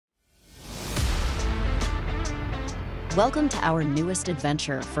Welcome to our newest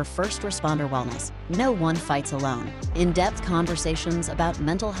adventure for first responder wellness. No one fights alone. In-depth conversations about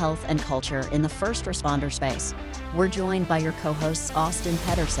mental health and culture in the first responder space. We're joined by your co-hosts Austin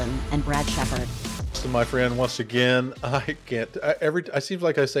Pedersen and Brad Shepard. So my friend, once again, I seems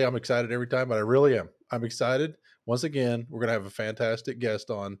like I say I'm excited every time, but I really am. I'm excited. Once again, we're going to have a fantastic guest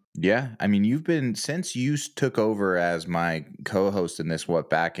on. Yeah. I mean, since you took over as my co-host in this,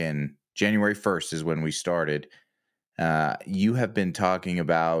 back in January 1st is when we started. You have been talking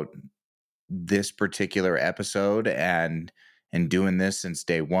about this particular episode and doing this since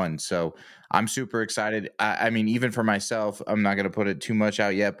day one. So I'm super excited. I mean, even for myself, I'm not going to put it too much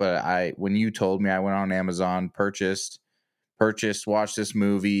out yet, but when you told me, I went on Amazon, purchased, watched this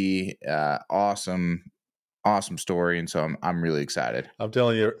movie. Awesome story. And so I'm really excited. I'm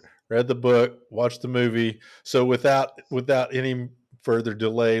telling you, read the book, watched the movie. So without any further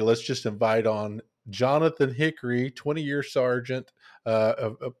delay, let's just invite on Jonathan Hickory, 20-year sergeant,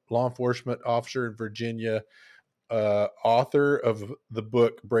 a law enforcement officer in Virginia, author of the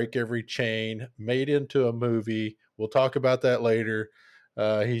book Break Every Chain, made into a movie. We'll talk about that later.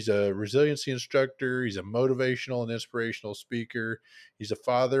 He's a resiliency instructor. He's a motivational and inspirational speaker. He's a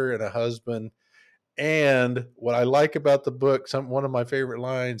father and a husband. And what I like about the book, one of my favorite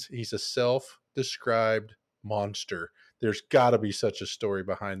lines, he's a self-described monster. There's got to be such a story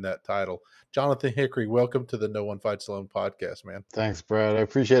behind that title. Jonathan Hickory, welcome to the No One Fights Alone podcast, man. Thanks, Brad. I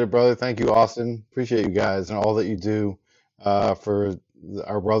appreciate it, brother. Thank you, Austin. Appreciate you guys and all that you do for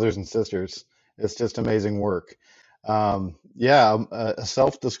our brothers and sisters. It's just amazing work. I'm a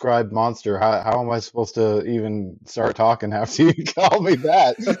self-described monster. How am I supposed to even start talking after you call me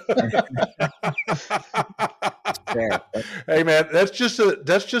that? Hey man, that's just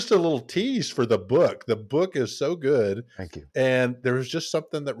a little tease for the book. The book is so good. Thank you. And there was just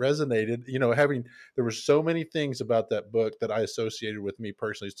something that resonated. There were so many things about that book that I associated with me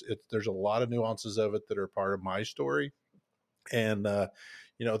personally. There's a lot of nuances of it that are part of my story, and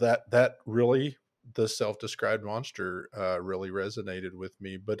that really, the self-described monster really resonated with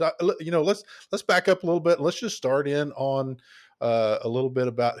me. But let's back up a little bit. Let's just start in on a little bit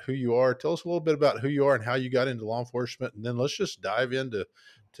about who you are. Tell us a little bit about who you are and how you got into law enforcement, and then let's just dive into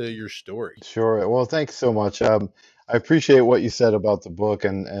your story. Sure. Well, thanks so much. I appreciate what you said about the book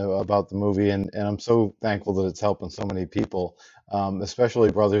and about the movie, and I'm so thankful that it's helping so many people,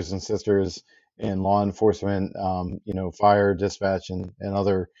 especially brothers and sisters in law enforcement, fire, dispatch, and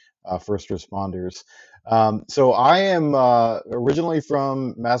other first responders. So I am originally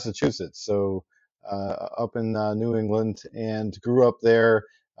from Massachusetts, so up in New England, and grew up there.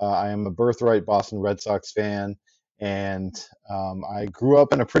 I am a birthright Boston Red Sox fan, and I grew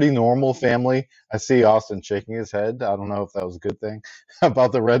up in a pretty normal family. I see Austin shaking his head. I don't know if that was a good thing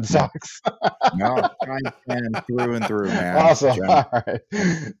about the Red Sox. No, I'm fan through and through, man. Awesome. All right.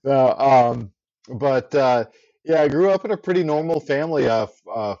 I grew up in a pretty normal family.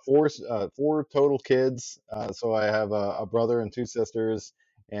 Four total kids. So I have a brother and two sisters,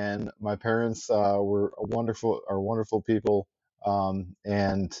 and my parents were wonderful people,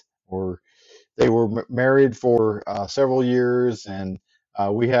 and they were married for several years, and I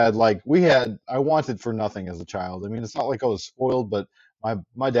wanted for nothing as a child. I mean, it's not like I was spoiled, but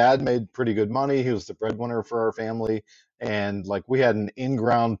my dad made pretty good money. He was the breadwinner for our family, and we had an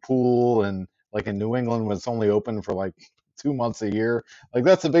in-ground pool, and in New England when it's only open for 2 months a year,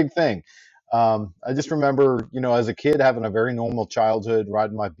 that's a big thing. I just remember, as a kid having a very normal childhood,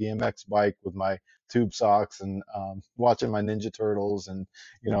 riding my BMX bike with my tube socks and watching my Ninja Turtles, and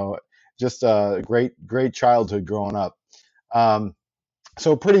just a great childhood growing up.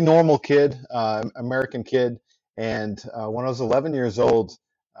 So pretty normal kid, American kid. And when I was 11 years old,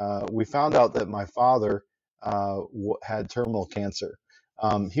 we found out that my father had terminal cancer.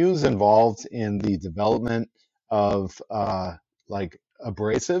 He was involved in the development of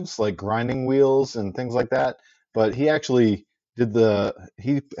abrasives, like grinding wheels and things like that. But he actually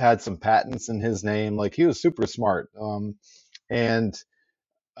he had some patents in his name. He was super smart.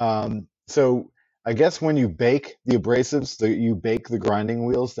 So I guess when you bake the abrasives, you bake the grinding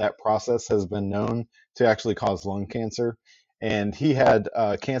wheels, that process has been known to actually cause lung cancer. And he had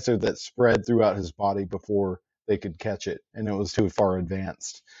cancer that spread throughout his body before they could catch it, and it was too far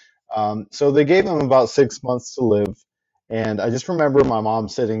advanced. So they gave him about 6 months to live. And I just remember my mom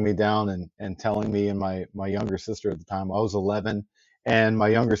sitting me down and telling me and my younger sister at the time, I was 11, and my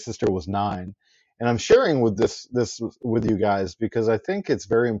younger sister was 9. And I'm sharing with this with you guys because I think it's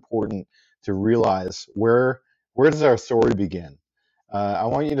very important to realize where does our story begin. I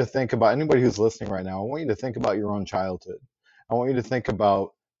want you to think about anybody who's listening right now. I want you to think about your own childhood. I want you to think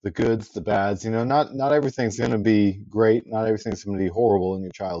about the goods, the bads. Not everything's going to be great. Not everything's going to be horrible in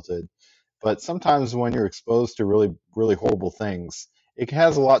your childhood. But sometimes when you're exposed to really, really horrible things, it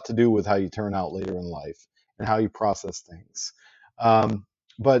has a lot to do with how you turn out later in life and how you process things. Um,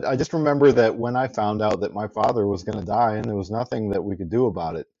 but I just remember that when I found out that my father was going to die and there was nothing that we could do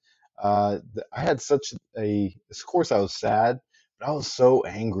about it, I had of course I was sad, but I was so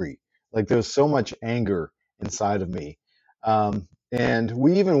angry. Like there was so much anger inside of me. And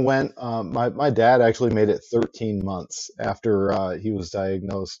we even went, my dad actually made it 13 months after he was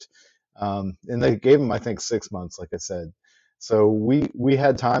diagnosed. And they gave him, I think, 6 months, like I said. So we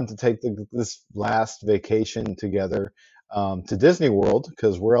had time to take this last vacation together to Disney World,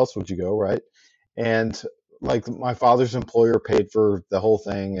 because where else would you go, right? And like my father's employer paid for the whole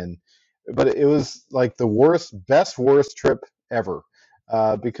thing, but it was like the worst trip ever.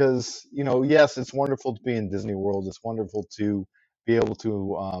 Because yes, it's wonderful to be in Disney World. It's wonderful to be able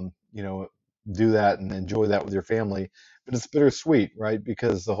to do that and enjoy that with your family, but it's bittersweet, right?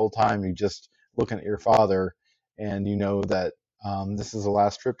 Because the whole time you just looking at your father, and you know that this is the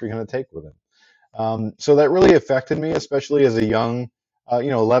last trip you're going to take with him. So that really affected me, especially as a young,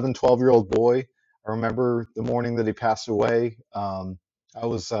 11, 12-year-old boy. I remember the morning that he passed away. I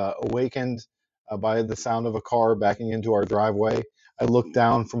was awakened by the sound of a car backing into our driveway. I looked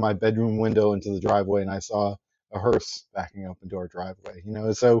down from my bedroom window into the driveway, and I saw a hearse backing up into our driveway.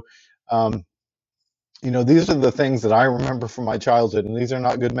 So um, these are the things that I remember from my childhood, and these are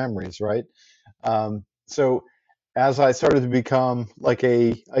not good memories, right? So as I started to become like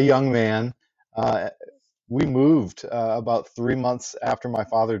a young man, uh, we moved about 3 months after my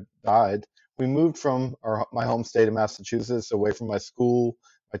father died. We moved from my home state of Massachusetts, away from my school,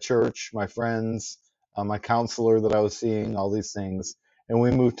 my church, my friends, my counselor that I was seeing, all these things. And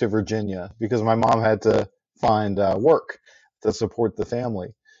we moved to Virginia because my mom had to find work to support the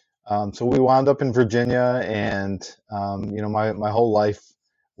family. So we wound up in Virginia, and my whole life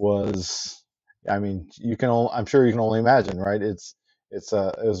was, I mean, I'm sure you can only imagine, right? It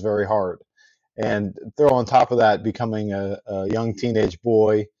was very hard. And throw on top of that, becoming a young teenage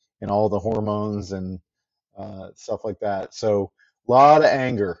boy and all the hormones and stuff like that. So a lot of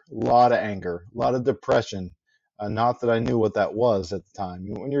anger, a lot of depression. Not that I knew what that was at the time.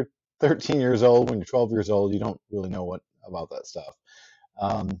 When you're 13 years old, when you're 12 years old, you don't really know what about that stuff.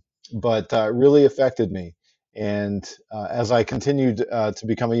 But it really affected me. And as I continued to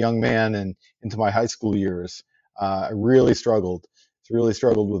become a young man and into my high school years, I really struggled. Really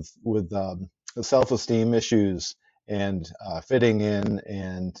struggled with self-esteem issues and fitting in,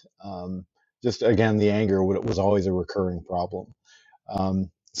 and just again the anger was always a recurring problem.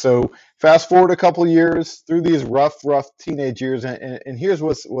 So fast forward a couple of years through these rough teenage years, and here's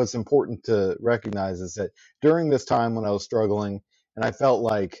what's important to recognize is that during this time when I was struggling, and I felt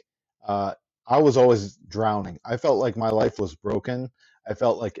like I was always drowning. I felt like my life was broken. I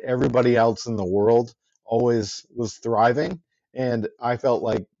felt like everybody else in the world always was thriving, and I felt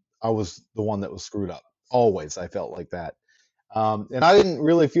like I was the one that was screwed up. Always, I felt like that. And I didn't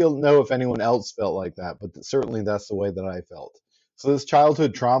really know if anyone else felt like that, but certainly that's the way that I felt. So this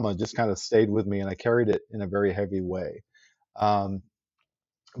childhood trauma just kind of stayed with me, and I carried it in a very heavy way. Um,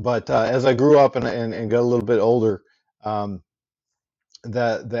 but as I grew up and got a little bit older, um,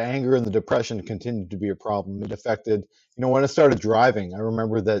 the anger and the depression continued to be a problem. It affected, when I started driving. I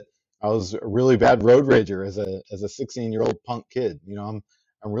remember that I was a really bad road rager as a 16-year-old punk kid.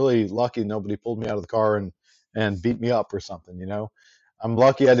 I'm really lucky nobody pulled me out of the car and beat me up or something. I'm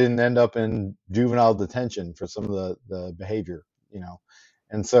lucky I didn't end up in juvenile detention for some of the behavior.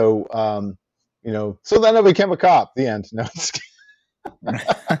 And so so then I became a cop. The end. No, just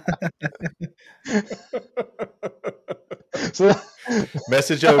so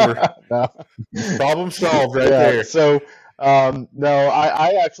Message over. no. Problem solved right there. So no,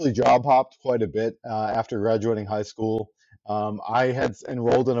 I actually job hopped quite a bit after graduating high school. I had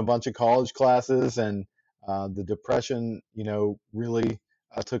enrolled in a bunch of college classes, and the depression, really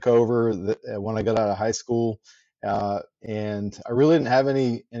took over when I got out of high school. And I really didn't have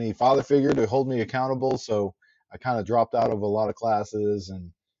any father figure to hold me accountable, so I kind of dropped out of a lot of classes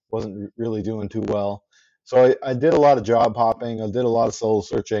and wasn't really doing too well. So I did a lot of job hopping. I did a lot of soul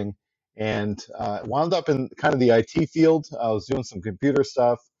searching, and wound up in kind of the IT field. I was doing some computer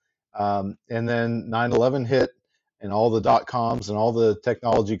stuff, and then 9/11 hit, and all the dot-coms and all the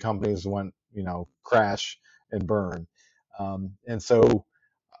technology companies went, crash and burn. And so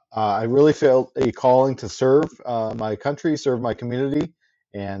I really felt a calling to serve my country, serve my community,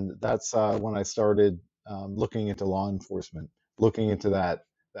 and that's when I started looking into law enforcement, looking into that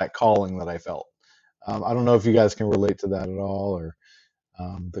calling that I felt. I don't know if you guys can relate to that at all, or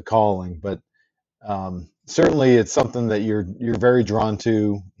the calling. But certainly, it's something that you're very drawn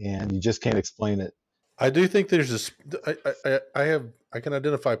to, and you just can't explain it. I do think there's this. I can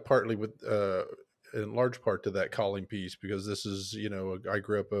identify partly with in large part to that calling piece, because this is, I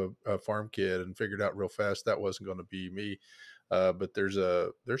grew up a farm kid and figured out real fast that wasn't going to be me. But there's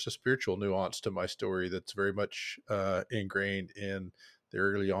a spiritual nuance to my story that's very much ingrained in the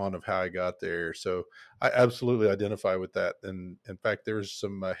early on of how I got there. So I absolutely identify with that. And in fact, there was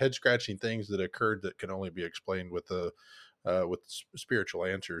some head scratching things that occurred that can only be explained with spiritual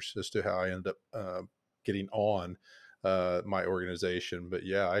answers as to how I ended up getting on my organization. But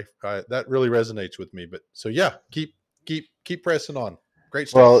yeah, I that really resonates with me. But so yeah, keep pressing on. Great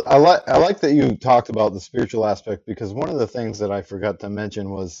stuff. Well, I like that you talked about the spiritual aspect, because one of the things that I forgot to mention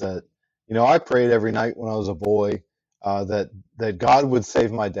was that, I prayed every night when I was a boy, that God would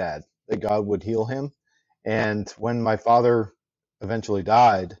save my dad, that God would heal him. And when my father eventually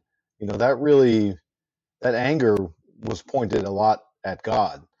died, that anger was pointed a lot at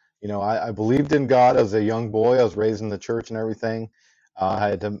God. I believed in God as a young boy. I was raised in the church and everything. I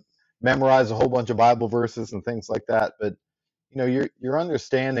had to memorize a whole bunch of Bible verses and things like that. But your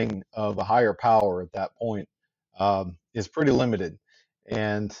understanding of a higher power at that point is pretty limited,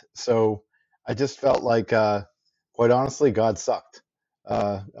 and so I just felt like, quite honestly, God sucked.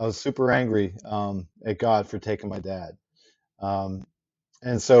 I was super angry at God for taking my dad. Um,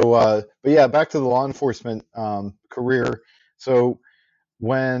 and so, but yeah, back to the law enforcement career. So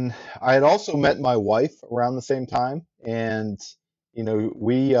when I had also met my wife around the same time, and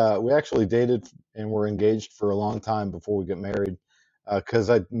we actually dated and were engaged for a long time before we got married, because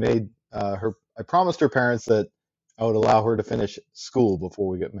I promised her parents that I would allow her to finish school before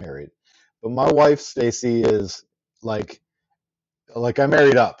we get married. But my wife, Stacy, is like I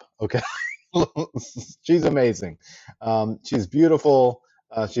married up. Okay, she's amazing. She's beautiful.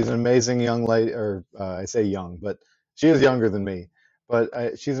 She's an amazing young lady, or I say young, but she is younger than me.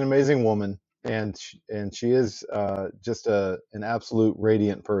 But she's an amazing woman, and she is just an absolute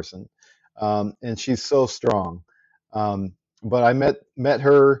radiant person, and she's so strong. But I met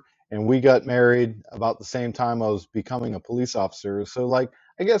her, and we got married about the same time I was becoming a police officer. So, like,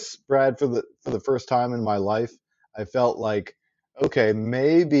 I guess, Brad, for the first time in my life, I felt like, okay,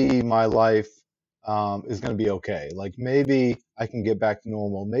 maybe my life is going to be okay. Like, maybe I can get back to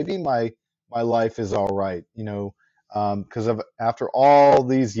normal. Maybe my life is all right. Because after all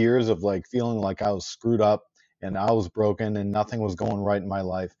these years of like feeling like I was screwed up and I was broken and nothing was going right in my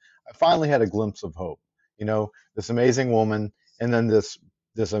life, I finally had a glimpse of hope. This amazing woman, and then this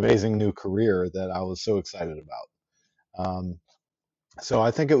amazing new career that I was so excited about. So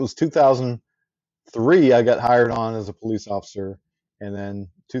I think it was 2003 I got hired on as a police officer, and then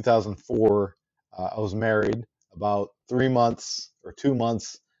 2004 I was married about 3 months or 2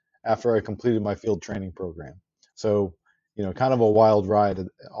 months after I completed my field training program. So, kind of a wild ride,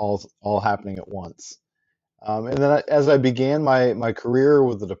 all happening at once. And then as I began my career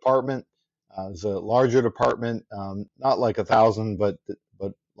with the department, it was a larger department, not like 1,000, but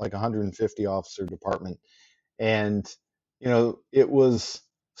like 150 officer department. And, it was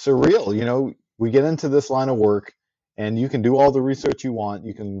surreal. We get into this line of work, and you can do all the research you want.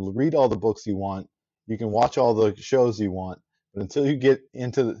 You can read all the books you want. You can watch all the shows you want. But until you get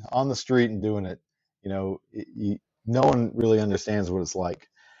on the street and doing it, no one really understands what it's like.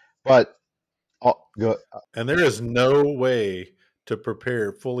 But And there is no way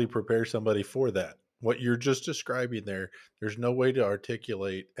to fully prepare somebody for that. What you're just describing there's no way to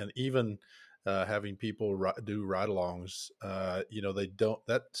articulate. And even having people do ride-alongs,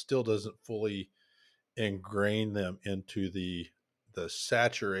 that still doesn't fully ingrain them into the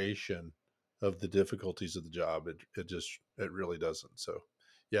saturation of the difficulties of the job. It really doesn't. So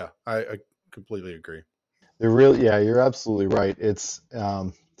yeah, I completely agree. Yeah, you're absolutely right. It's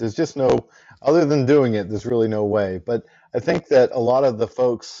there's just no, other than doing it, there's really no way. But I think that a lot of the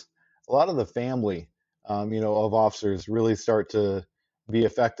family, of officers really start to be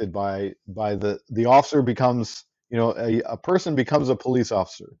affected by the officer becomes, a person becomes a police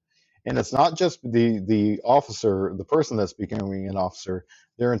officer, and it's not just the officer, the person that's becoming an officer.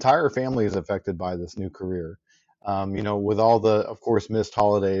 Their entire family is affected by this new career. With all the, of course, missed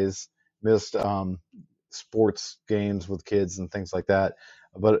holidays, missed sports games with kids and things like that.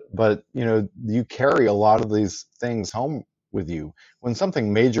 But you carry a lot of these things home with you. When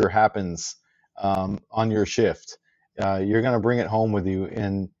something major happens on your shift, you're going to bring it home with you,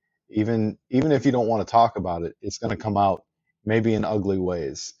 and even if you don't want to talk about it, it's going to come out maybe in ugly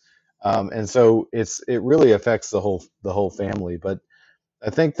ways. And so it really affects the whole family. But I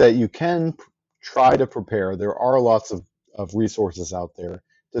think that you can try to prepare. There are lots of resources out there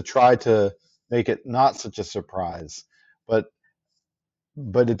to try to make it not such a surprise.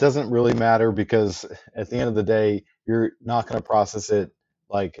 But it doesn't really matter, because at the end of the day, you're not going to process it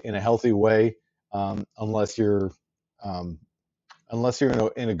like in a healthy way, unless you're um,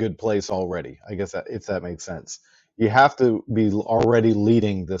 in a good place already. I guess if that makes sense, you have to be already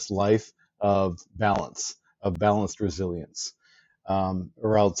leading this life of balance, of balanced resilience,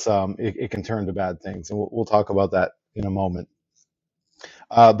 or else it can turn to bad things. And we'll talk about that in a moment.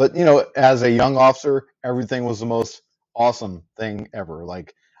 But as a young officer, everything was the most awesome thing ever.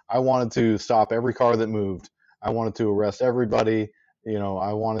 Like, I wanted to stop every car that moved. I wanted to arrest everybody.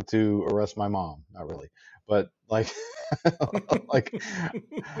 I wanted to arrest my mom. Not really, but like, like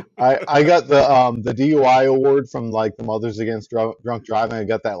I got the DUI award from like the Mothers Against Drunk Driving. I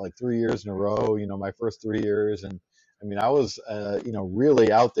got that like 3 years in a row. My first 3 years, and I mean, I was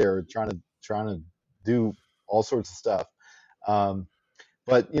really out there trying to do all sorts of stuff.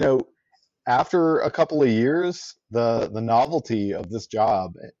 But after a couple of years, the novelty of this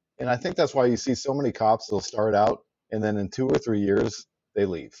job, and I think that's why you see so many cops, they'll start out and then in 2 or 3 years they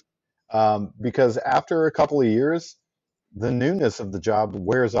leave, because after a couple of years, the newness of the job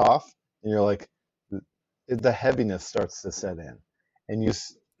wears off, and you're like, the heaviness starts to set in, and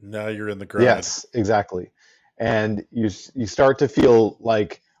now you're in the grind. Yes, exactly, and you start to feel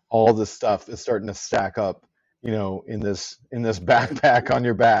like all this stuff is starting to stack up, in this backpack on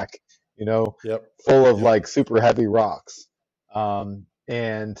your back, Yep. full of like super heavy rocks.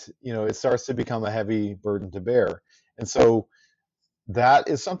 And it starts to become a heavy burden to bear. And so that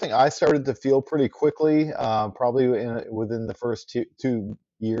is something I started to feel pretty quickly. Probably within the first two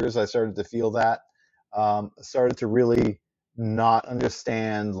years, I started to feel that. Started to really not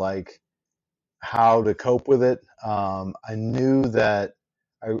understand like how to cope with it. I knew that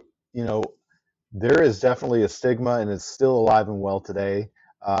there is definitely a stigma, and it's still alive and well today,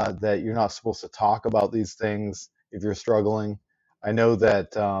 that you're not supposed to talk about these things if you're struggling. I know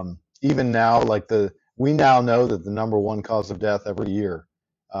that even now, we now know that the number one cause of death every year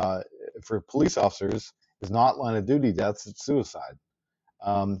for police officers is not line of duty deaths; it's suicide.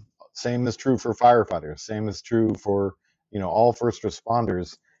 Same is true for firefighters. Same is true for all first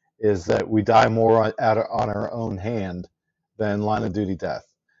responders. Is that we die more on our own hand than line of duty death.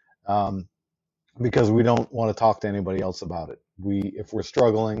 Because we don't want to talk to anybody else about it. If we're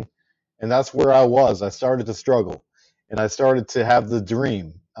struggling, and that's where I was. I started to struggle, and I started to have the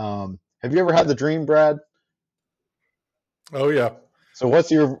dream. Have you ever had the dream, Brad? Oh yeah. So what's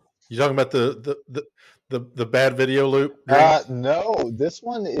your? You talking about the bad video loop? No, this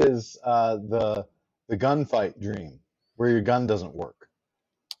one is the gunfight dream, where your gun doesn't work.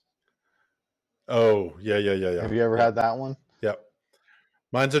 Oh yeah. Have you ever had that one? Yep.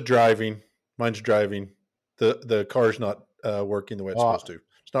 Mine's driving. The car's not working the way it's supposed to.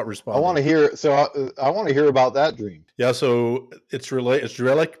 It's not responding. I want to hear. So I want to hear about that dream. Yeah. So it's directly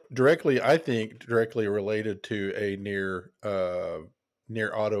related to a near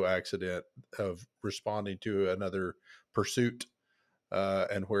auto accident of responding to another pursuit,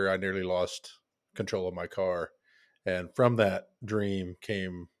 and where I nearly lost control of my car. And from that dream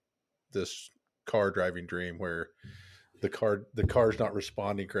came this car driving dream where the car's not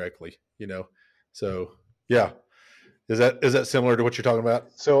responding correctly, So yeah. Is that similar to what you're talking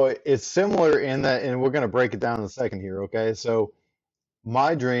about? So it's similar in that, and we're going to break it down in a second here. Okay. So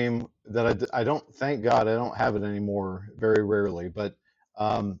my dream that I don't, thank God I don't have it anymore, very rarely, but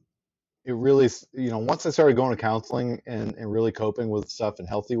it really, once I started going to counseling and really coping with stuff in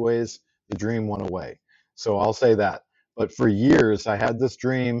healthy ways, the dream went away. So I'll say that. But for years I had this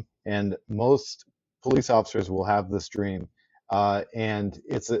dream, and most police officers will have this dream. And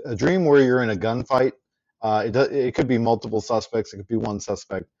it's a dream where you're in a gunfight. It could be multiple suspects. It could be one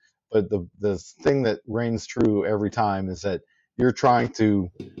suspect. But the thing that reigns true every time is that you're trying to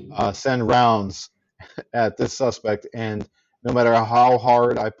send rounds at this suspect, and no matter how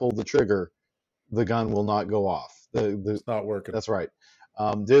hard I pull the trigger, the gun will not go off. It's not working. That's right.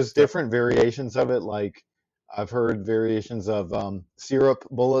 There's different variations of it. Like I've heard variations of syrup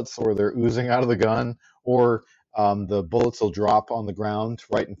bullets, or they're oozing out of the gun, or the bullets will drop on the ground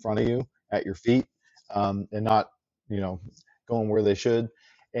right in front of you at your feet, and not, going where they should.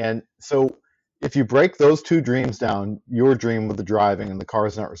 And so if you break those two dreams down, your dream with the driving and the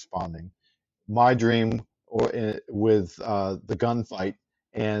car's not responding, my dream with the gunfight,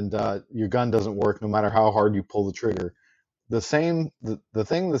 and your gun doesn't work no matter how hard you pull the trigger. The thing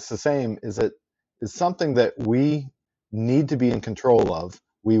that's the same is that it's something that we need to be in control of.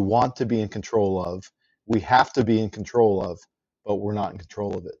 We want to be in control of. We have to be in control of, but we're not in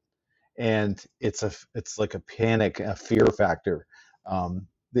control of it. and it's like a panic, a fear factor,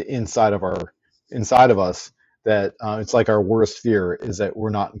 the inside of us, that it's like our worst fear is that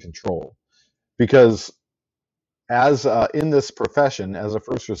we're not in control. Because as in this profession, as a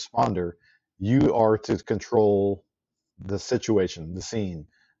first responder, you are to control the situation, the scene,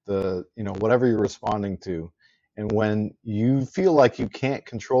 whatever you're responding to. And when you feel like you can't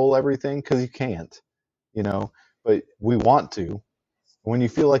control everything, because you can't, you know, but we want to. When you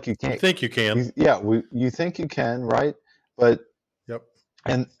feel like you You can't, think you can? you think you can, right? But Yep.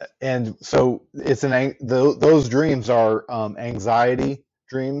 and so those dreams are anxiety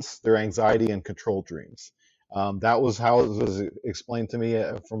dreams. They're anxiety and control dreams. That was how it was explained to me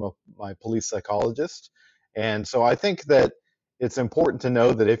from my police psychologist. And so I think that it's important to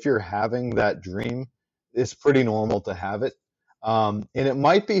know that if you're having that dream, it's pretty normal to have it. And it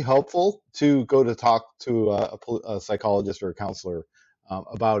might be helpful to go to talk to a psychologist or a counselor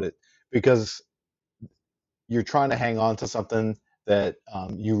about it, because you're trying to hang on to something that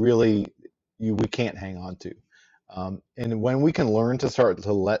we can't hang on to. And when we can learn to start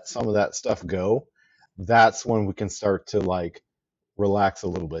to let some of that stuff go, that's when we can start to like relax a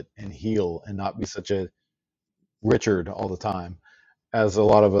little bit and heal and not be such a Richard all the time, as a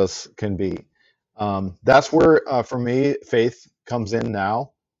lot of us can be. That's where, for me, faith comes in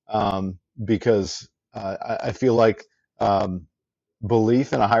now, because I feel like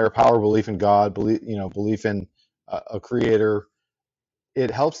belief in a higher power, belief in God, belief in a creator,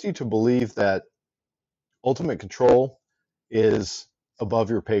 it helps you to believe that ultimate control is above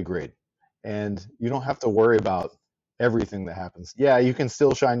your pay grade, and you don't have to worry about everything that happens. Yeah, you can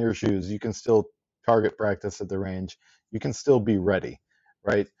still shine your shoes, you can still target practice at the range, you can still be ready,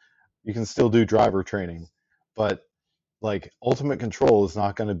 right? You can still do driver training, but like ultimate control is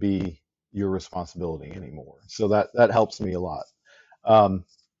not going to be your responsibility anymore. So that helps me a lot. Um,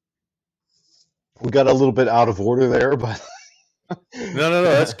 we got a little bit out of order there, but No,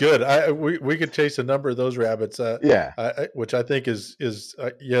 that's good. We could chase a number of those rabbits. Yeah. Which I think is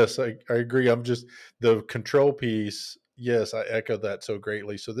yes, I agree. I'm just the control piece. Yes, I echo that so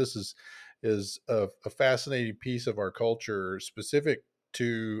greatly. So this is a fascinating piece of our culture, specific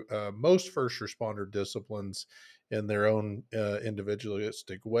to most first responder disciplines in their own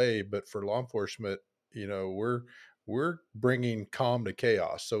individualistic way. But for law enforcement, we're bringing calm to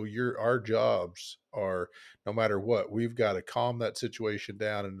chaos. So our jobs are, no matter what, we've got to calm that situation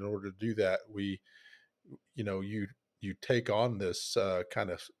down. And in order to do that, you take on this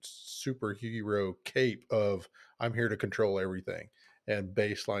kind of superhero cape of I'm here to control everything and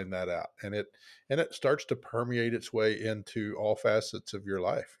baseline that out. And it starts to permeate its way into all facets of your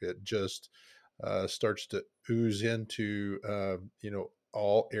life. It just starts to ooze into,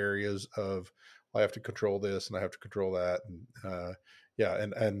 all areas of, I have to control this and I have to control that. And yeah.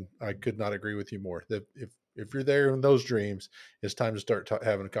 And I could not agree with you more that if you're there in those dreams, it's time to start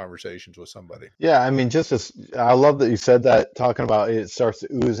having conversations with somebody. Yeah, I mean, I love that you said that, talking about it starts to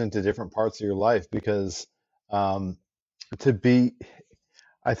ooze into different parts of your life, because um, to be,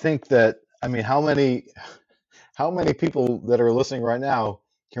 I think that, I mean, how many people that are listening right now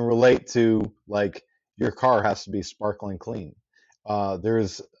can relate to, like, your car has to be sparkling clean.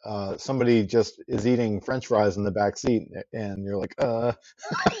 There's somebody just is eating French fries in the back seat, and you're like,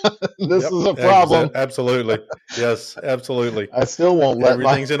 this Yep, is a problem. absolutely. Yes, absolutely. I still won't let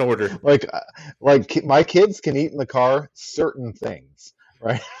Everything's in order. my kids can eat in the car certain things,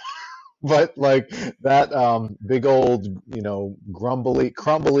 right? But like that big old, grumbly,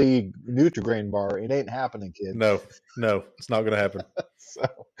 crumbly Nutri-Grain bar, it ain't happening, kid. No, it's not going to happen. So,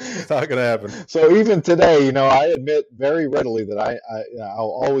 It's not going to happen. so even today, I admit very readily that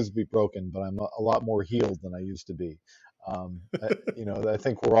I'll always be broken, but I'm a lot more healed than I used to be. I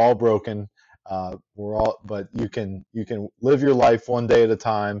think we're all broken. But you can live your life one day at a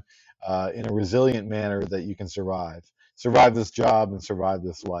time, in a resilient manner, that you can survive this job and survive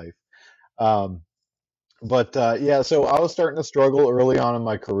this life. Um, but so I was starting to struggle early on in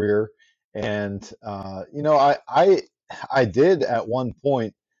my career, and I did at one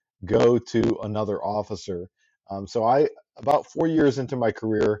point go to another officer. So about 4 years into my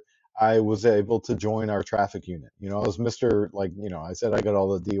career, I was able to join our traffic unit. I was Mr. Like, I said I got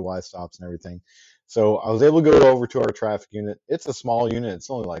all the DUI stops and everything. So I was able to go over to our traffic unit. It's a small unit. It's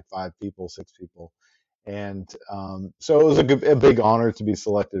only like 5 people, 6 people. And so it was a big honor to be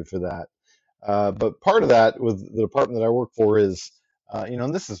selected for that. But part of that with the department that I work for is,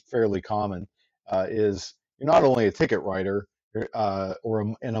 and this is fairly common, is you're not only a ticket writer,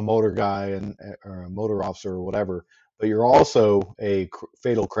 and a motor guy or a motor officer or whatever, but you're also a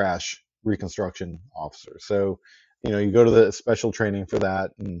fatal crash reconstruction officer. So, you go to the special training for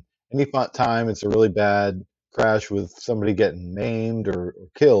that, and time it's a really bad crash with somebody getting maimed or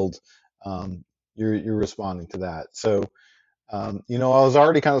killed, you're responding to that. So I was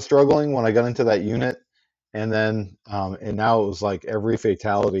already kind of struggling when I got into that unit, and then and now it was like every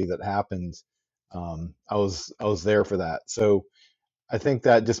fatality that happened, I was there for that. So I think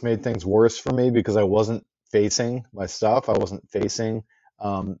that just made things worse for me because I wasn't facing my stuff. I wasn't facing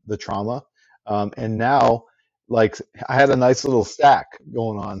the trauma. And now, like, I had a nice little stack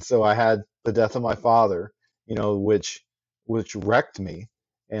going on. So I had the death of my father, which wrecked me.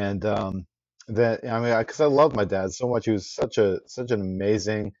 And that I mean, because I love my dad so much. He was such an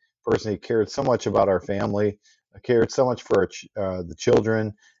amazing person. He cared so much about our family. I cared so much for the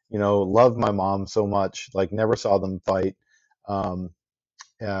children. Loved my mom so much. Like, never saw them fight. Um,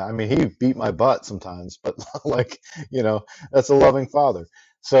 yeah, I mean, he beat my butt sometimes, but like, that's a loving father.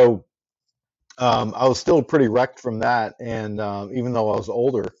 So I was still pretty wrecked from that. And even though I was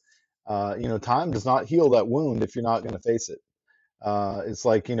older, time does not heal that wound if you're not going to face it. It's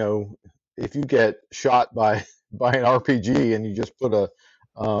like, if you get shot by by an RPG and you just put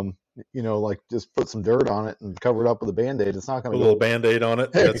like just put some dirt on it and cover it up with a Band-Aid, it's not going Put a to little go. Band-Aid on it.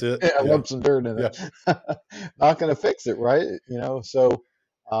 Hey, That's it. yeah, Yeah. rub some dirt in Yeah. it. Not going to fix it, right? So,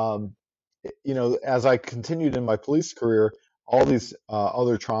 um, as I continued in my police career, all these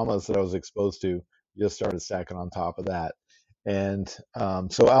other traumas that I was exposed to just started stacking on top of that. And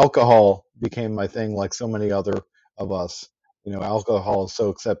so alcohol became my thing, like so many other of us. Alcohol is so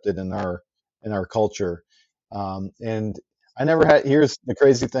accepted in our culture. And I never had. Here's the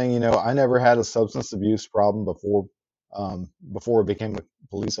crazy thing, I never had a substance abuse problem before I became a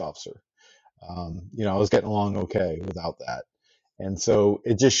police officer. I was getting along okay without that. And so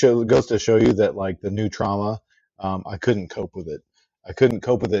it just goes to show you that, like, the new trauma, I couldn't cope with it. I couldn't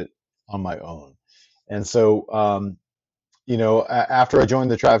cope with it on my own. And so, after I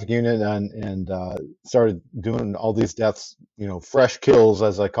joined the traffic unit and started doing all these deaths, fresh kills,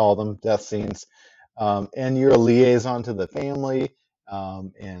 as I call them, death scenes, and you're a liaison to the family,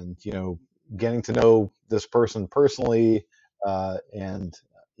 and getting to know this person personally, and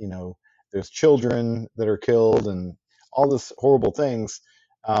there's children that are killed and all this horrible things.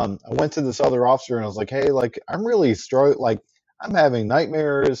 I went to this other officer and I was like, hey, like, I'm really struggling, like, I'm having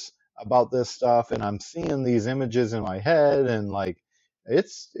nightmares about this stuff, and I'm seeing these images in my head, and like,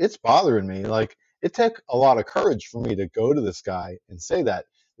 it's bothering me. Like, it took a lot of courage for me to go to this guy and say that,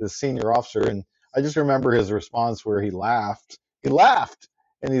 this senior officer. And I just remember his response where he laughed. He laughed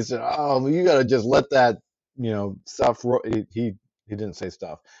and he said, "Oh, you got to just let that, stuff." He didn't say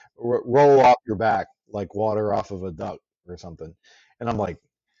stuff. Roll off your back like water off of a duck or something. And I'm like,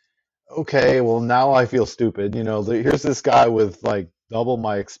 okay, well, now I feel stupid. Here's this guy with like double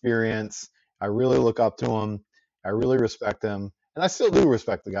my experience. I really look up to him. I really respect him, and I still do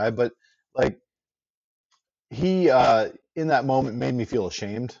respect the guy. But like, he in that moment made me feel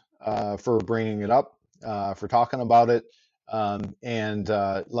ashamed for bringing it up, for talking about it, and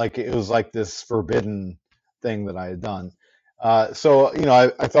like, it was like this forbidden thing that I had done. So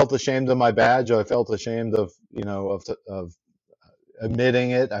I felt ashamed of my badge. I felt ashamed of of admitting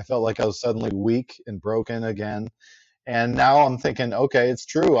it. I felt like I was suddenly weak and broken again. And now I'm thinking, okay, it's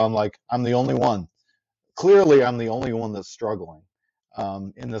true. I'm like, I'm the only one. Clearly, I'm the only one that's struggling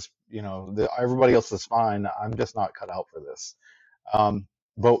in this. Everybody else is fine. I'm just not cut out for this.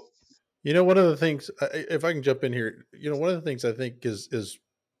 But One of the things, if I can jump in here, one of the things I think is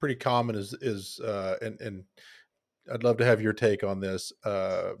pretty common and I'd love to have your take on this,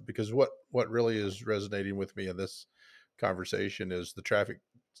 because what really is resonating with me in this conversation is the traffic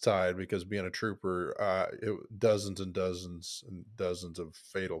side, because being a trooper, dozens and dozens and dozens of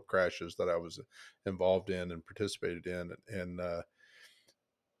fatal crashes that I was involved in and participated in. And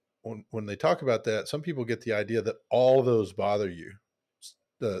when they talk about that, some people get the idea that all those bother you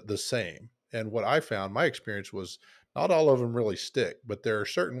the same. And what I found, my experience was, not all of them really stick, but there are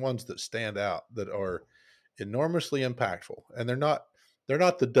certain ones that stand out that are enormously impactful. And they're not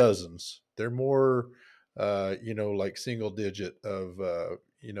the dozens. They're more like single digit of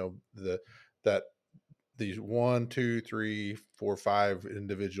that these 1, 2, 3, 4, 5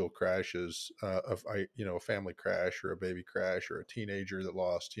 individual crashes, of a family crash or a baby crash or a teenager that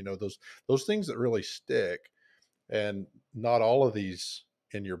lost, those things that really stick. And not all of these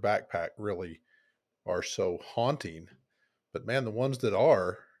in your backpack really are so haunting, but man, the ones that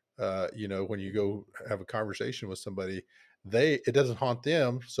are, when you go have a conversation with somebody, it doesn't haunt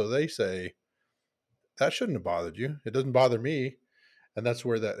them. So they say, that shouldn't have bothered you. It doesn't bother me. And that's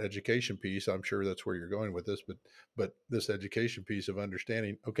where that education piece, I'm sure that's where you're going with this, but this education piece of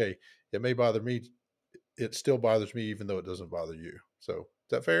understanding, okay, it may bother me. It still bothers me, even though it doesn't bother you. So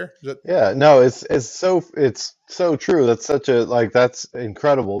that fair? Is that Yeah, no, it's so true. That's such a like that's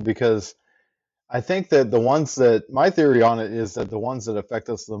incredible because I think that the ones that my theory on it is that the ones that affect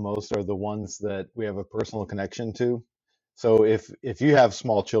us the most are the ones that we have a personal connection to. So if you have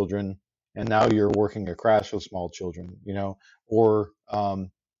small children and now you're working a crash with small children, or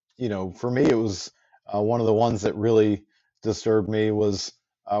for me it was one of the ones that really disturbed me was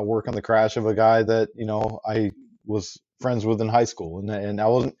working the crash of a guy that I was friends with in high school, and I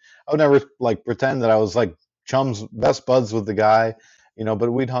would never like pretend that I was like chums, best buds with the guy,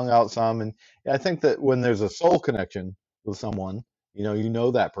 but we'd hung out some, and I think that when there's a soul connection with someone, you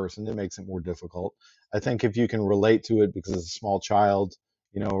know that person, it makes it more difficult. I think if you can relate to it because it's a small child,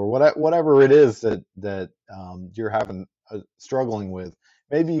 or whatever it is that you're having struggling with,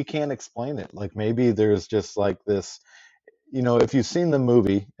 maybe you can't explain it. Like maybe there's just like this, if you've seen the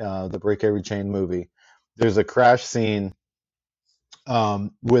movie, the Break Every Chain movie, there's a crash scene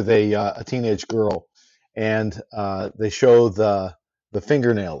with a teenage girl, and they show the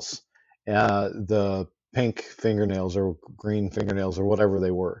fingernails, the pink fingernails or green fingernails or whatever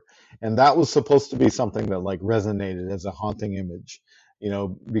they were, and that was supposed to be something that like resonated as a haunting image,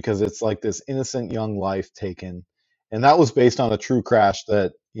 because it's like this innocent young life taken, and that was based on a true crash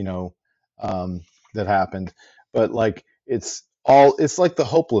that that happened, but like it's like the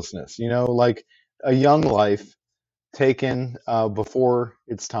hopelessness, like a young life taken before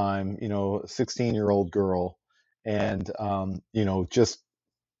its time, a 16-year-old girl, and just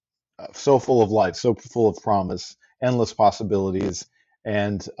so full of life, so full of promise, endless possibilities,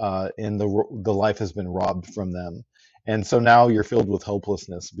 and the life has been robbed from them, and so now you're filled with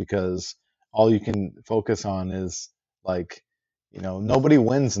hopelessness because all you can focus on is like, nobody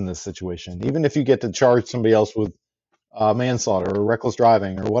wins in this situation, even if you get to charge somebody else with manslaughter or reckless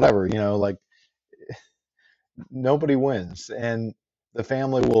driving or whatever, like nobody wins, and the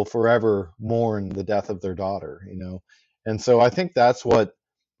family will forever mourn the death of their daughter, and so I think that's what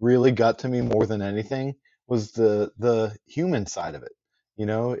really got to me more than anything was the human side of it,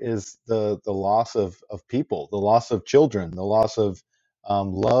 is the loss of people, the loss of children, the loss of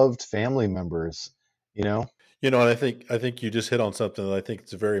loved family members, you know and I think you just hit on something that I think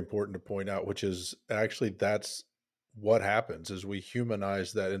it's very important to point out, which is actually that's what happens is we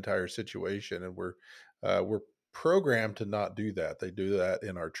humanize that entire situation, and we're programmed to not do that. They do that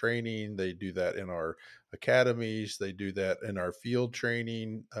in our training, they do that in our academies, they do that in our field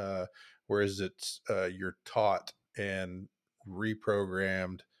training, whereas it's you're taught and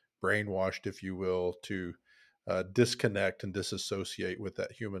reprogrammed, brainwashed, if you will, to disconnect and disassociate with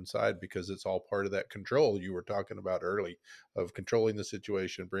that human side because it's all part of that control you were talking about early of controlling the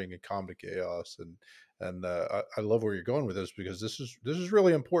situation, bringing calm to chaos. And I love where you're going with this because this is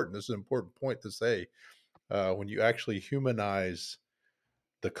really important. This is an important point to say. When you actually humanize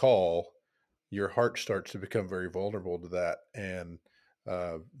the call, your heart starts to become very vulnerable to that, and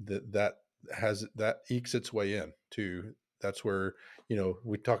that ekes its way in to that's where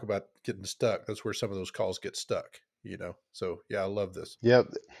we talk about getting stuck. That's where some of those calls get stuck. So yeah, I love this. Yep,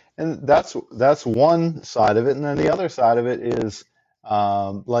 and that's one side of it, and then the other side of it is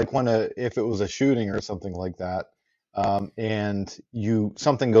like if it was a shooting or something like that, and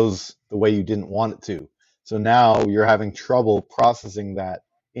something goes the way you didn't want it to, so now you're having trouble processing that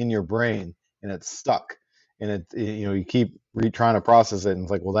in your brain, and it's stuck, and you keep trying to process it, and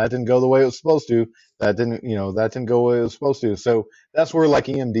it's like, well, that didn't go the way it was supposed to, that didn't go the way it was supposed to, so that's where like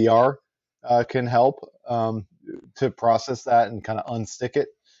EMDR can help. To process that and kind of unstick it.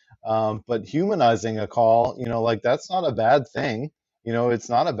 But humanizing a call, like that's not a bad thing. It's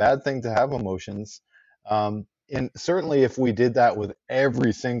not a bad thing to have emotions. And certainly if we did that with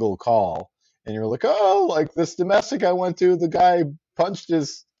every single call and you're like, oh, like this domestic I went to, the guy punched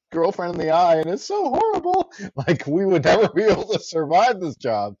his girlfriend in the eye and it's so horrible. Like we would never be able to survive this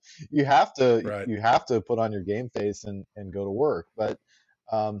job. You have to, Right. you have to put on your game face and go to work. But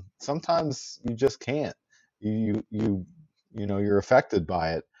sometimes you just can't. You're affected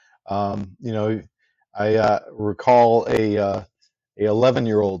by it. I recall a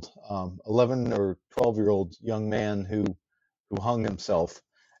 11-year-old, 11 or 12-year-old young man who hung himself,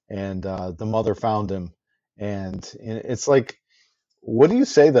 and the mother found him, and it's like, what do you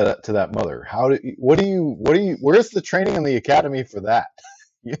say to that mother? Where's the training in the academy for that?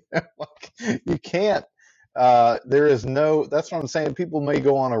 Like, you can't. There is no. That's what I'm saying. People may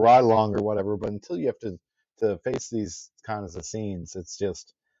go on a ride along or whatever, but until you have to face these kinds of scenes, it's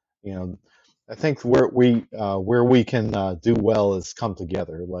just, you know, I think where we can do well is come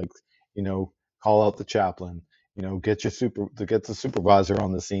together, like, call out the chaplain, get the supervisor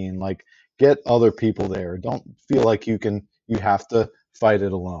on the scene, like get other people there. Don't feel like you have to fight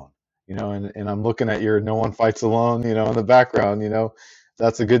it alone. And I'm looking at your "No One Fights Alone," in the background.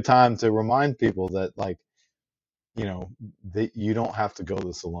 That's a good time to remind people that, like, that you don't have to go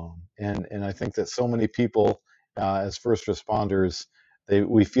this alone. And I think that so many people, as first responders,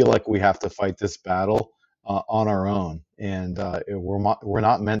 we feel like we have to fight this battle on our own, and we're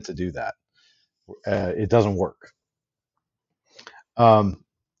not meant to do that. It doesn't work.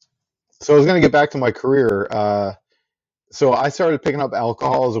 So I was going to get back to my career. So I started picking up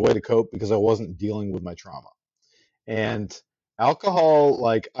alcohol as a way to cope because I wasn't dealing with my trauma. And alcohol,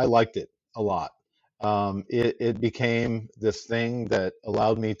 like, I liked it a lot. It became this thing that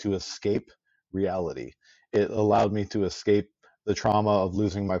allowed me to escape reality. It allowed me to escape the trauma of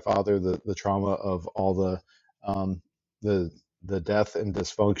losing my father, the trauma of all um, the death and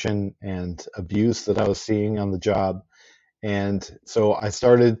dysfunction and abuse that I was seeing on the job. And so I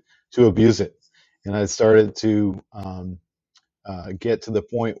started to abuse it, and I started to get to the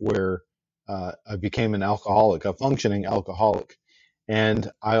point where I became an alcoholic, a functioning alcoholic. And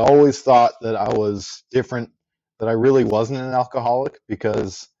I always thought that I was different, that I really wasn't an alcoholic,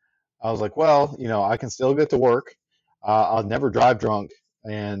 because I was like, well, I can still get to work. I'll never drive drunk.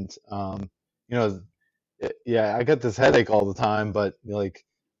 And, yeah, I get this headache all the time, but, like,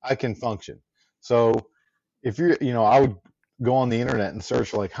 I can function. So if I would go on the internet and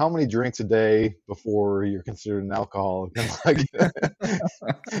search, like, how many drinks a day before you're considered an alcoholic. And, like,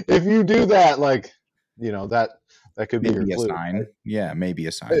 if you do that, like, that could be Maybe your a clue. sign. Right? Yeah, maybe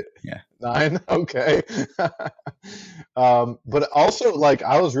a sign. Yeah. 9. Okay. But also, like,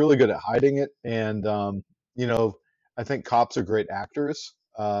 I was really good at hiding it. And, I think cops are great actors.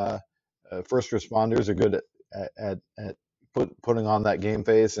 First responders are good at putting on that game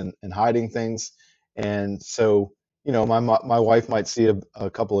face and hiding things. And so, my wife might see a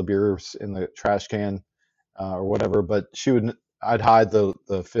couple of beers in the trash can or whatever, but I'd hide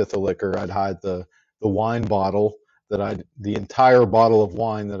the fifth of liquor. I'd hide the wine bottle the entire bottle of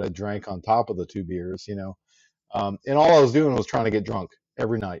wine that I drank on top of the 2 beers, and all I was doing was trying to get drunk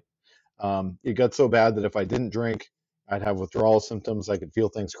every night. It got so bad that if I didn't drink, I'd have withdrawal symptoms. I could feel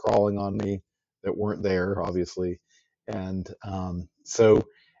things crawling on me that weren't there, obviously. And so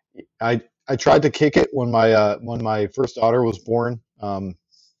I tried to kick it when my first daughter was born.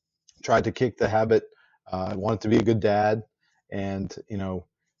 Tried to kick the habit. I wanted to be a good dad, and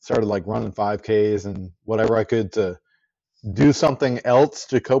started, like, running 5Ks and whatever I could to do something else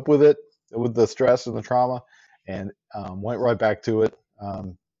to cope with it, with the stress and the trauma, and went right back to it.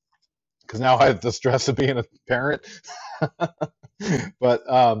 Because now I have the stress of being a parent. But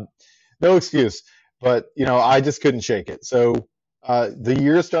no excuse. But I just couldn't shake it. So the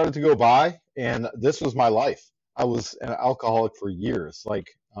years started to go by, and this was my life. I was an alcoholic for years, like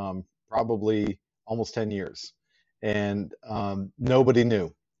probably almost 10 years, and nobody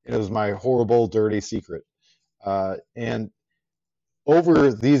knew. It was my horrible, dirty secret. And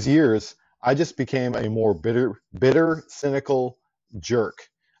over these years, I just became a more bitter, cynical jerk.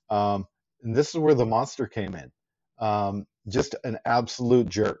 And this is where the monster came in. Just an absolute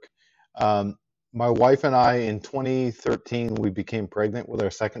jerk. My wife and I, in 2013, we became pregnant with our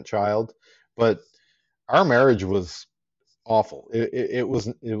second child, but our marriage was awful. It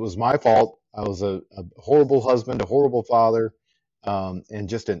was my fault. I was a horrible husband, a horrible father, and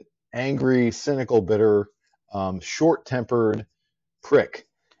just an angry, cynical, bitter, short-tempered prick.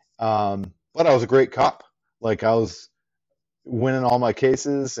 But I was a great cop. Like, I was winning all my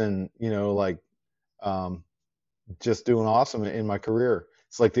cases, and like, just doing awesome in my career.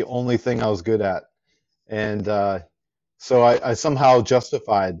 It's like the only thing I was good at. And so I somehow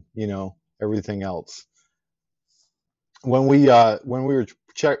justified everything else. When we were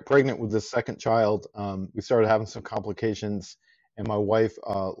pregnant with the second child, we started having some complications, and my wife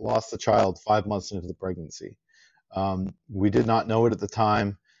lost the child 5 months into the pregnancy. We did not know it at the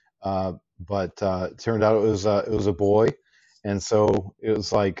time, but it turned out it was a boy. And so it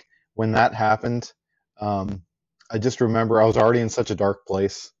was like, when that happened, I just remember I was already in such a dark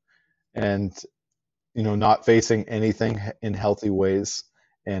place, and not facing anything in healthy ways,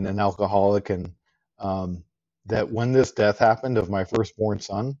 and an alcoholic. And that when this death happened of my firstborn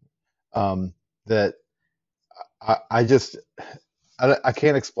son, that I just I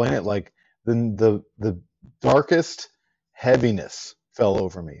can't explain it. Like, the darkest heaviness fell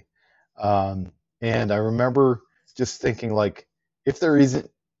over me, and I remember just thinking, like, if there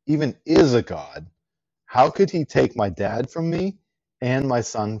even is a God, how could he take my dad from me and my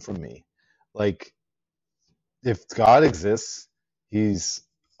son from me? Like, if God exists, he's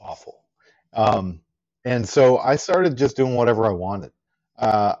awful. And so I started just doing whatever I wanted.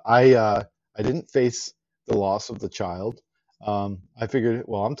 I didn't face the loss of the child. I figured,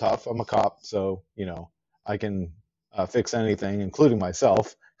 well, I'm tough. I'm a cop, so I can fix anything, including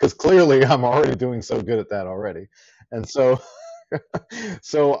myself, because clearly I'm already doing so good at that already. And so,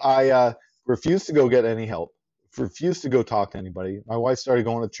 so I refused to go get any help. Refused to go talk to anybody. My wife started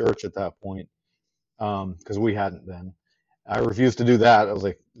going to church at that point because we hadn't been. I refused to do that. I was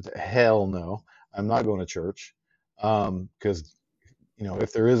like, hell no, I'm not going to church because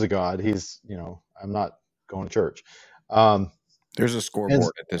if there is a God, I'm not going to church. There's a And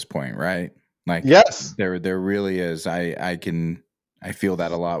scoreboard at this point, right? Like yes, there really is. I feel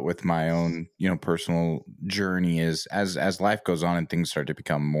that a lot with my own, personal journey is as life goes on and things start to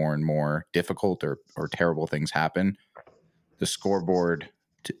become more and more difficult or terrible things happen, the scoreboard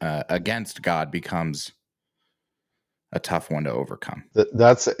against God becomes a tough one to overcome.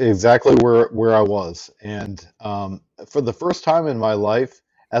 that's exactly where I was. And for the first time in my life,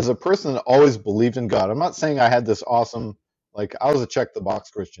 as a person that always believed in God, I'm not saying I had this awesome, like I was a check the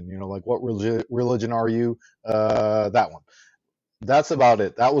box Christian, like what religion are you? That one. That's about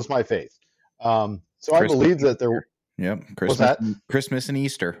it. That was my faith. So I believed that there. Yep, Was that Christmas and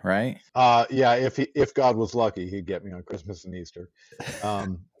Easter, right? Yeah, if God was lucky, he'd get me on Christmas and Easter.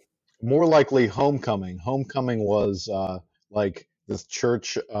 More likely homecoming. Homecoming was like this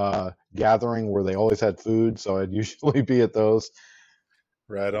church gathering where they always had food, so I'd usually be at those.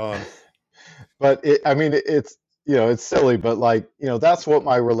 Right on. But it's it's silly, but like that's what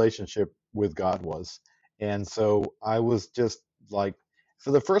my relationship with God was. And so I was just like,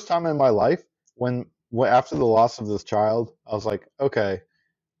 for the first time in my life, when after the loss of this child, I was like, okay,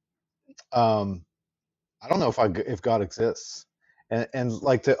 I don't know if God exists, and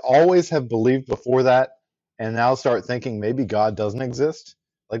like to always have believed before that, and now start thinking maybe God doesn't exist.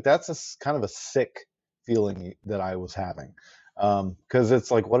 Like that's kind of a sick feeling that I was having, because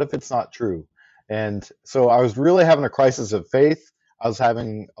it's like, what if it's not true? And so I was really having a crisis of faith. I was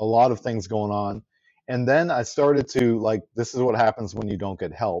having a lot of things going on, and then I started to like, this is what happens when you don't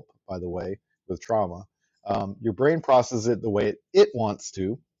get help. By the way, with trauma, your brain processes it the way it wants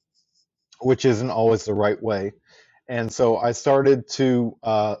to, which isn't always the right way. And so I started to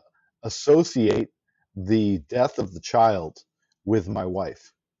associate the death of the child with my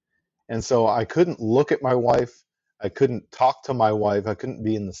wife. And so I couldn't look at my wife. I couldn't talk to my wife. I couldn't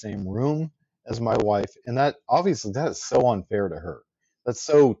be in the same room as my wife. And that obviously that is so unfair to her. That's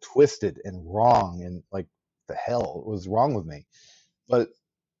so twisted and wrong. And like the hell was wrong with me. But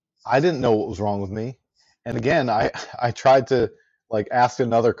I didn't know what was wrong with me. And again, I tried to like ask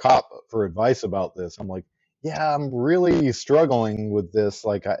another cop for advice about this. I'm like, yeah, I'm really struggling with this.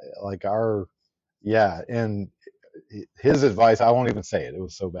 Yeah. And his advice, I won't even say it. It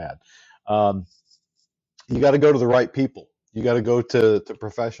was so bad. Um, you got to go to the right people. You got to go to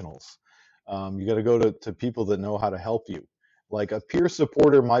professionals. You got to go to people that know how to help you. Like a peer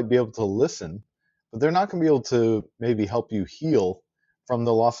supporter might be able to listen, but they're not going to be able to maybe help you heal from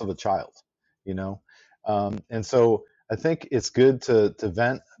the loss of a child, you know? And so I think it's good to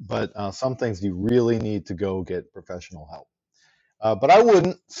vent, but some things you really need to go get professional help. But I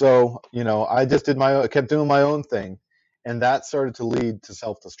wouldn't. So, I just kept doing my own thing. And that started to lead to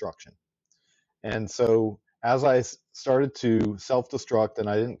self-destruction. And so as I started to self-destruct, and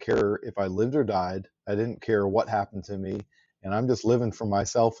I didn't care if I lived or died, I didn't care what happened to me, and I'm just living for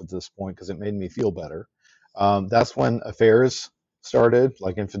myself at this point because it made me feel better. That's when affairs started,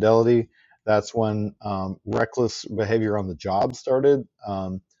 like infidelity. That's when reckless behavior on the job started.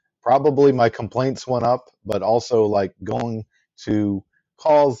 Probably my complaints went up, but also like going to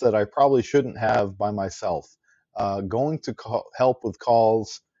calls that I probably shouldn't have by myself. Going to help with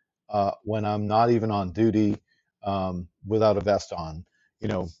calls when I'm not even on duty, without a vest on,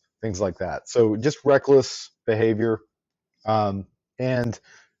 things like that. So just reckless behavior. And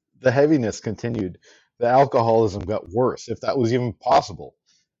the heaviness continued. The alcoholism got worse, if that was even possible.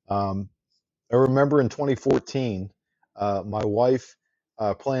 Um, I remember in 2014, my wife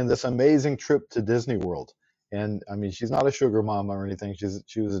planned this amazing trip to Disney World. And I mean, she's not a sugar mama or anything.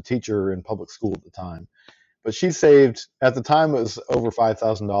 She was a teacher in public school at the time. But she saved, at the time, it was over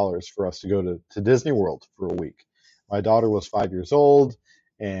 $5,000 for us to go to Disney World for a week. My daughter was 5 years old,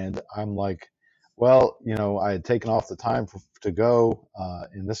 and I'm like, well, I had taken off the time to go,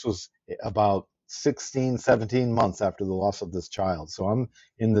 and this was about 16, 17 months after the loss of this child. So I'm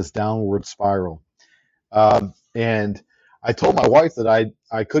in this downward spiral. And I told my wife that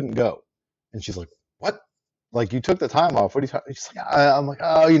I couldn't go. And she's like, what? Like, you took the time off. What are you talking? She's like, I'm like,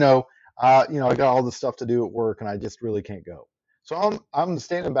 oh, I got all this stuff to do at work and I just really can't go. So I'm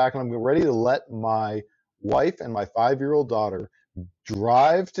standing back and I'm ready to let my wife and my 5-year-old daughter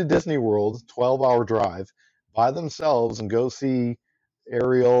drive to Disney World, 12-hour drive, by themselves and go see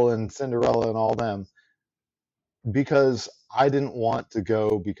Ariel and Cinderella and all them, because I didn't want to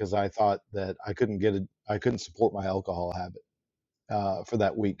go because I thought that I couldn't support my alcohol habit for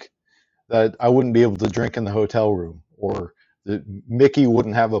that week, that I wouldn't be able to drink in the hotel room, or that Mickey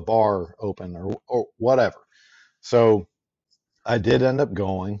wouldn't have a bar open, or whatever. So I did end up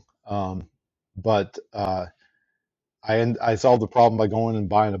going, but I solved the problem by going and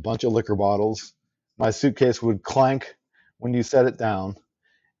buying a bunch of liquor bottles. My suitcase would clank when you set it down,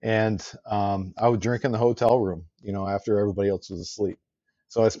 and I would drink in the hotel room, after everybody else was asleep.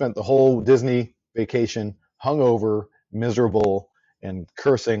 So I spent the whole Disney vacation hungover, miserable, and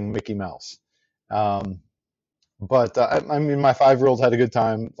cursing Mickey Mouse. Um, but I mean, my 5-year-old had a good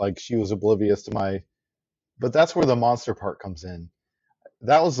time. Like, she was oblivious to my. But that's where the monster part comes in.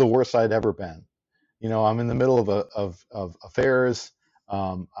 That was the worst I'd ever been. I'm in the middle of affairs.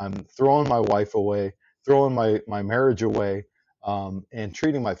 I'm throwing my wife away, throwing my marriage away, and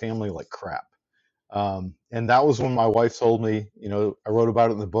treating my family like crap. And that was when my wife told me, I wrote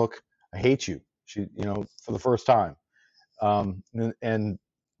about it in the book, I hate you. She, for the first time. And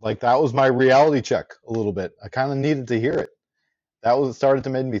like, that was my reality check a little bit. I kind of needed to hear it. That was, it started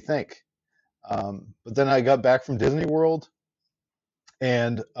to make me think. But then I got back from Disney World,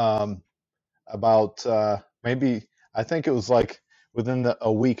 and about maybe, I think it was like within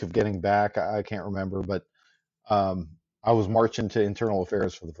a week of getting back, I can't remember, but I was marching to internal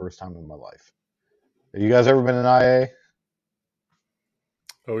affairs for the first time in my life. Have you guys ever been in IA?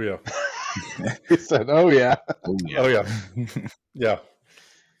 Oh yeah. He said, "Oh yeah." Oh Oh yeah. Yeah.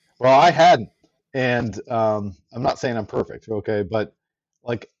 Well, I hadn't, and I'm not saying I'm perfect, okay, but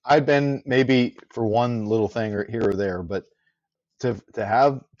like, I've been maybe for one little thing or here or there, but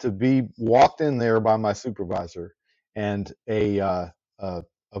to be walked in there by my supervisor, and a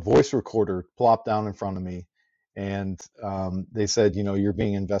voice recorder plopped down in front of me, and they said, you're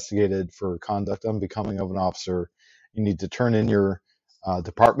being investigated for conduct unbecoming of an officer. You need to turn in your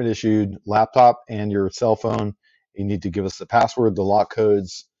department issued laptop and your cell phone. You need to give us the password, the lock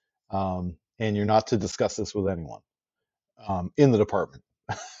codes, and you're not to discuss this with anyone in the department.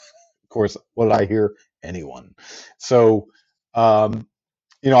 Of course, what did I hear? Anyone. So,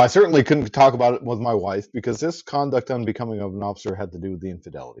 I certainly couldn't talk about it with my wife, because this conduct unbecoming of an officer had to do with the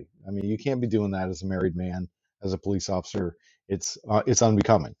infidelity. I mean, you can't be doing that as a married man, as a police officer. It's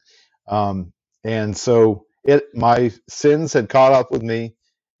unbecoming. And so my sins had caught up with me,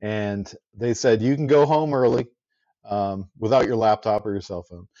 and they said, you can go home early, without your laptop or your cell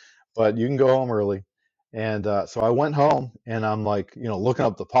phone, but you can go home early. And so I went home, and I'm like, looking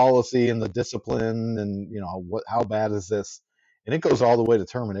up the policy and the discipline, and how bad is this? And it goes all the way to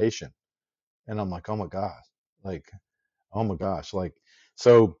termination. And I'm like, oh my God, like, oh my gosh, like,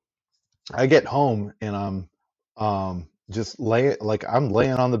 so I get home, and I'm just I'm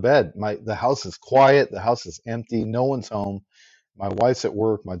laying on the bed. The house is quiet, the house is empty, no one's home. My wife's at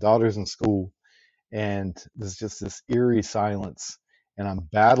work, my daughter's in school, and there's just this eerie silence, and I'm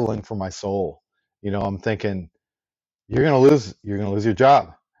battling for my soul. I'm thinking, you're gonna lose your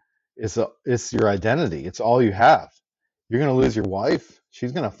job. It's your identity. It's all you have. You're gonna lose your wife.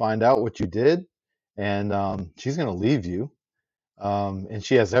 She's gonna find out what you did, and she's gonna leave you, and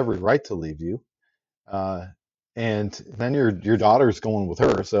she has every right to leave you. Uh, and then your daughter's going with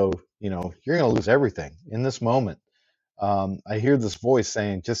her, so you're gonna lose everything in this moment. I hear this voice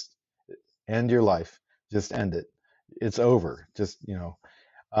saying, "Just end your life. Just end it. It's over. Just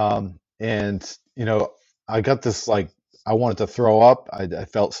and I got this, like, I wanted to throw up. I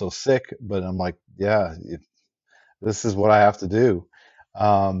felt so sick, but I'm like, yeah, this is what I have to do.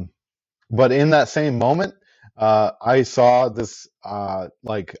 But in that same moment, I saw this, I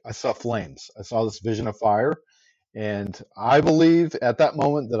saw flames. I saw this vision of fire, and I believe at that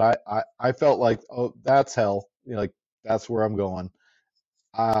moment that I felt like, oh, that's hell. Like, that's where I'm going.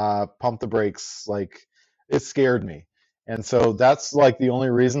 Pump the brakes. Like, it scared me, and so that's like the only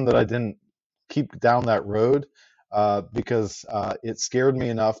reason that I didn't keep down that road, because it scared me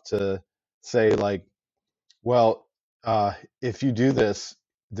enough to say, like, well, if you do this,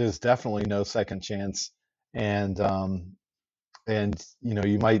 there's definitely no second chance, and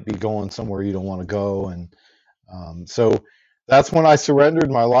you might be going somewhere you don't want to go, and so that's when I surrendered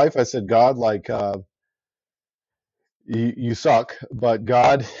my life. I said, God, like, you suck, but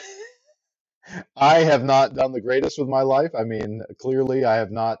God, I have not done the greatest with my life. I mean, clearly I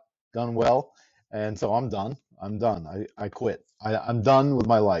have not done well, and so I'm done. I'm done. I quit. I'm done with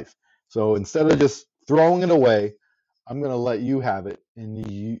my life. So instead of just throwing it away, I'm going to let you have it,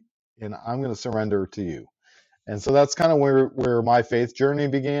 and I'm going to surrender to you. And so that's kind of where my faith journey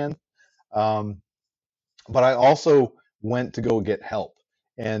began. Um, but I also went to go get help.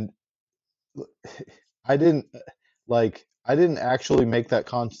 And I didn't I didn't actually make that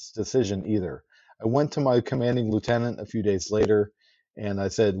conscious decision either. I went to my commanding lieutenant a few days later and I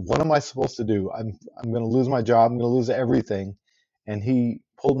said, "What am I supposed to do? I'm going to lose my job. I'm going to lose everything." And he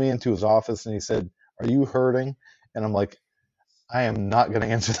pulled me into his office and he said, "Are you hurting?" And I'm like, "I am not going to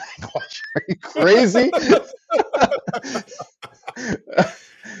answer that question. Are you crazy?"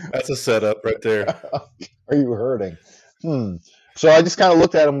 That's a setup right there. Are you hurting? So I just kind of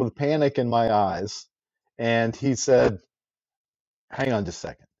looked at him with panic in my eyes, and he said, "Hang on just a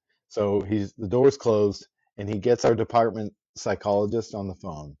second." So the door's closed, and he gets our department psychologist on the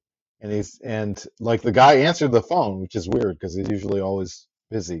phone, and like the guy answered the phone, which is weird because he's usually always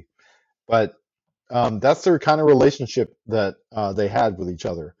busy, but that's their kind of relationship that they had with each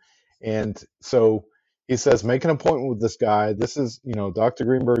other. And so he says, "Make an appointment with this guy. This is, Dr.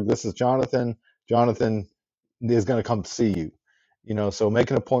 Greenberg. This is Jonathan. Jonathan is going to come see you. So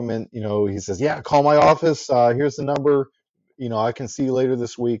make an appointment." He says, "Yeah, call my office. Here's the number. I can see you later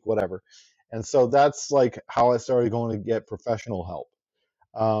this week, whatever." And so that's like how I started going to get professional help.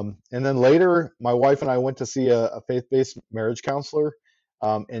 And then later, my wife and I went to see a faith-based marriage counselor,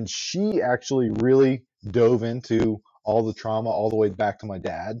 and she actually really dove into all the trauma all the way back to my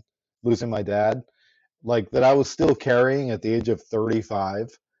dad, losing my dad, like that I was still carrying at the age of 35,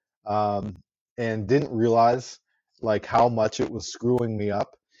 and didn't realize like how much it was screwing me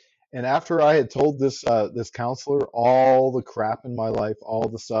up. And after I had told this counselor all the crap in my life, all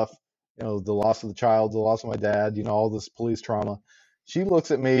the stuff, the loss of the child, the loss of my dad, all this police trauma, she looks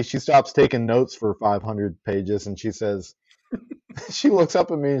at me, she stops taking notes for 500 pages, and she says, she looks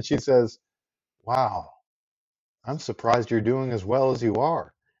up at me and she says, "Wow, I'm surprised you're doing as well as you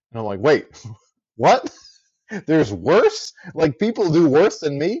are." And I'm like, "Wait, what? There's worse? Like people do worse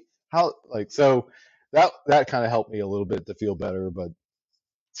than me? How?" Like, so that kind of helped me a little bit to feel better. But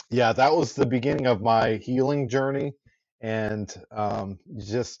yeah, that was the beginning of my healing journey. And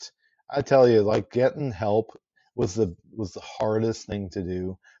just, I tell you, like getting help was the hardest thing to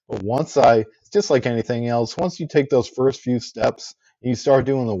do. But it's just like anything else, once you take those first few steps, you start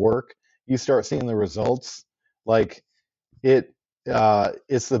doing the work, you start seeing the results, like it's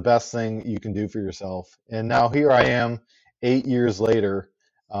the best thing you can do for yourself. And now here I am 8 years later,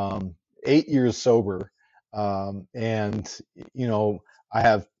 8 years sober. And you know, I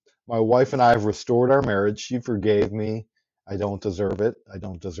have my wife and I have restored our marriage. She forgave me. I don't deserve it. I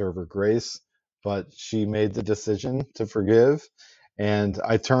don't deserve her grace, but she made the decision to forgive. And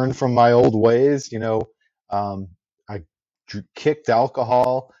I turned from my old ways. I kicked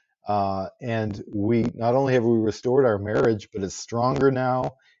alcohol, and we not only have we restored our marriage, but it's stronger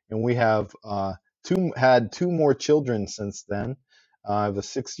now. And we have had two more children since then. I have a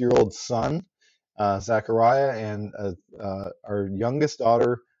 6-year-old son, Zachariah, and our youngest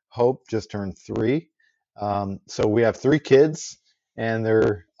daughter, Hope, just turned 3. So we have 3 kids, and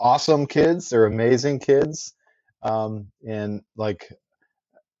they're awesome kids. They're amazing kids. And like,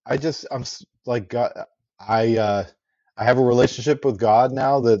 like God, I have a relationship with God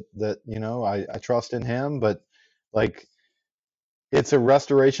now that I trust in Him. But like, it's a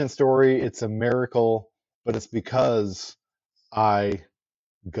restoration story. It's a miracle, but it's because I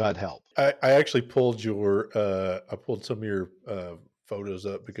got help. I actually pulled I pulled some of your photos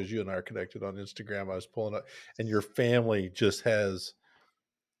up because you and I are connected on Instagram. I was pulling up, and your family just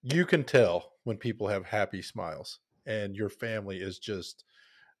you can tell when people have happy smiles, and your family is just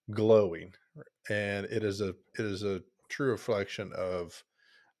glowing. And it is a true reflection of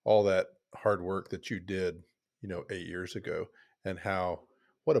all that hard work that you did, 8 years ago, and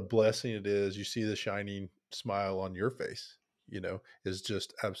what a blessing it is. You see the shining smile on your face, is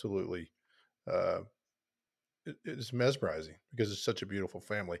just absolutely, uh, it's mesmerizing because it's such a beautiful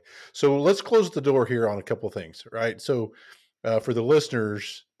family. So let's close the door here on a couple of things, right? So for the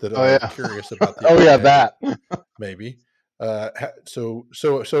listeners that Oh are yeah. curious about the Oh yeah, academy, that. maybe. So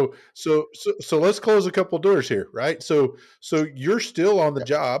let's close a couple doors here, right? So you're still on the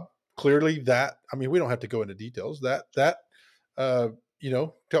job. Clearly, we don't have to go into details. Uh,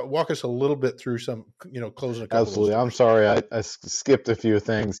 walk us a little bit through some, closing a couple Absolutely. of those I'm doors. sorry, I skipped a few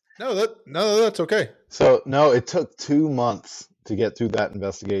things. No, that's okay. So no, it took 2 months to get through that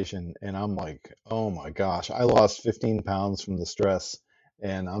investigation, and I'm like, oh my gosh, I lost 15 pounds from the stress,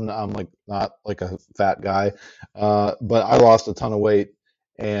 and I'm like not like a fat guy, but I lost a ton of weight,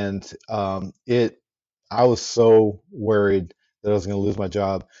 and I was so worried that I was going to lose my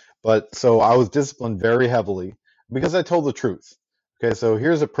job, but so I was disciplined very heavily because I told the truth. Okay, so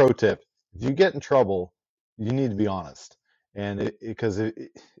here's a pro tip: if you get in trouble, you need to be honest, and because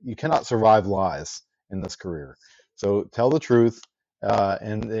you cannot survive lies. in this career. So tell the truth,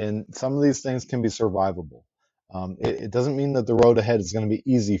 and some of these things can be survivable. It doesn't mean that the road ahead is going to be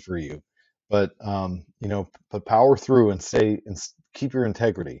easy for you, but but power through and keep your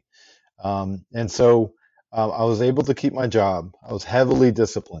integrity. And so I was able to keep my job. I was heavily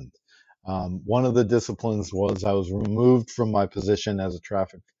disciplined. One of the disciplines was I was removed from my position as a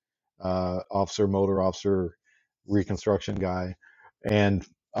traffic officer, motor officer, reconstruction guy, and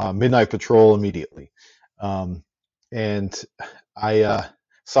midnight patrol immediately. Um, and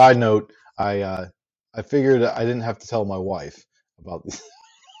side note, I figured I didn't have to tell my wife about this,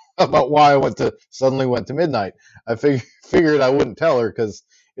 about why I suddenly went to midnight. I figured I wouldn't tell her, because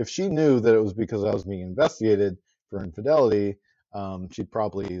if she knew that it was because I was being investigated for infidelity, she'd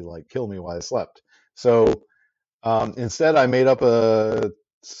probably like kill me while I slept. So instead, I made up a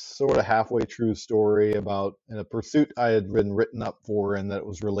sort of halfway true story about a pursuit I had been written up for, and that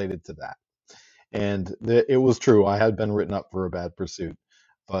was related to that. And it was true. I had been written up for a bad pursuit,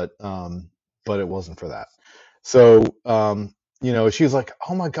 but it wasn't for that. So she's like,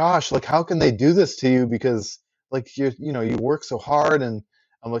 "Oh my gosh, like how can they do this to you? Because like you work so hard." And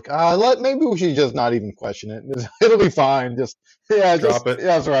I'm like, maybe we should just not even question it. It'll be fine. Just Drop it. Yeah,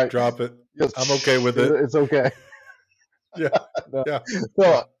 that's right. Drop it. Just, I'm okay with it. It's okay. Yeah. No. Yeah.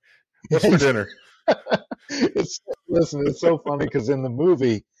 So, what's for dinner? Listen, it's so funny because in the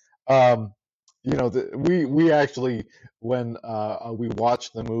movie, we actually, when we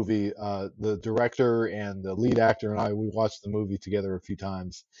watched the movie, the director and the lead actor and we watched the movie together a few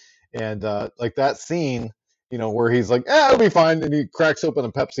times, and like that scene, where he's like, "It'll be fine," and he cracks open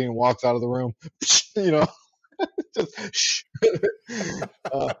a Pepsi and walks out of the room, just shh.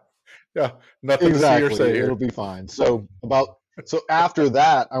 Yeah, nothing Exactly. to see or say here. It'll be fine. So after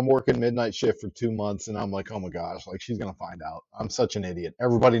that, I'm working midnight shift for 2 months, and I'm like, oh my gosh, like she's gonna find out. I'm such an idiot.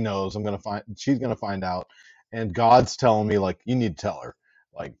 Everybody knows she's gonna find out, and God's telling me like, you need to tell her.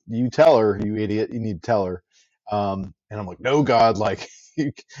 Like, you tell her, you idiot. You need to tell her. And I'm like, no, God, like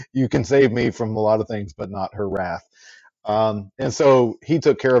you can save me from a lot of things, but not her wrath. And so he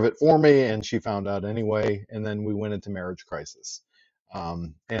took care of it for me, and she found out anyway, and then we went into marriage crisis.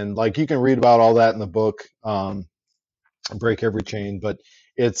 And like you can read about all that in the book, Break Every Chain, but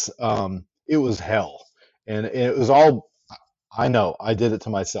it was hell, and it was all, I know I did it to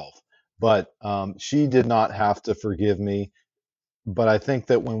myself, but she did not have to forgive me. But I think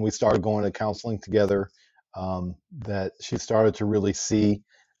that when we started going to counseling together, that she started to really see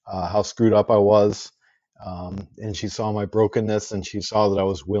how screwed up I was, and she saw my brokenness, and she saw that I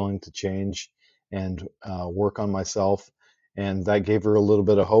was willing to change and work on myself, and that gave her a little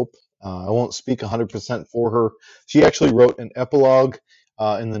bit of hope. I won't speak 100% for her. She actually wrote an epilogue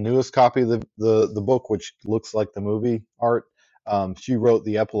in the newest copy of the book, which looks like the movie art. She wrote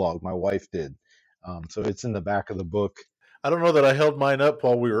the epilogue. My wife did. So it's in the back of the book. I don't know that I held mine up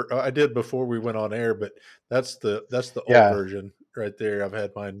while I did before we went on air, but that's the old Yeah. version right there. I've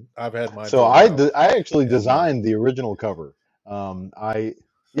had mine. So I actually designed the original cover. A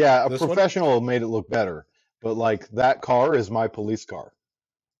professional made it look better, but like that car is my police car.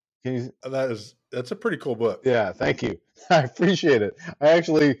 That's a pretty cool book. Yeah, thank you. I appreciate it. I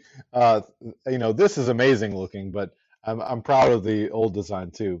actually, this is amazing looking, but I'm proud of the old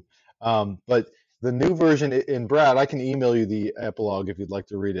design too. But the new version, in Brad, I can email you the epilogue if you'd like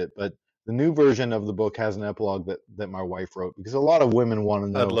to read it. But the new version of the book has an epilogue that my wife wrote, because a lot of women want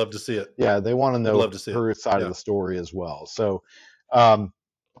to know. I'd love to see it. Yeah, they want to know her side of the story as well. So,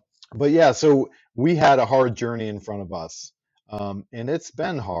 but yeah, so we had a hard journey in front of us. And it's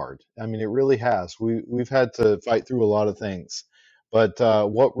been hard. I mean, it really has. We've had to fight through a lot of things, but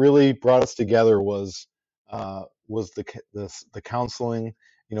what really brought us together was the counseling.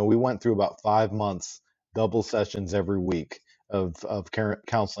 We went through about 5 months, double sessions every week of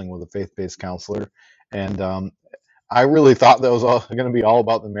counseling with a faith-based counselor, and I really thought that was all going to be all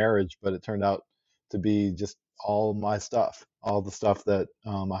about the marriage, but it turned out to be just all my stuff, all the stuff that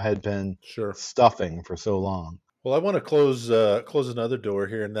I had been stuffing for so long. Well, I want to close another door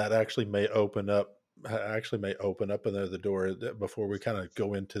here, and that actually may open up another door before we kind of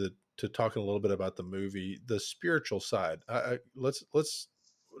go into talking a little bit about the movie, the spiritual side. Let's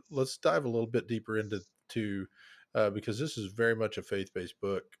dive a little bit deeper into because this is very much a faith-based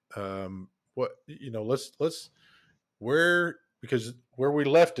book. Because where we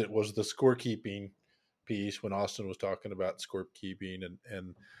left it was the scorekeeping piece when Austin was talking about scorekeeping,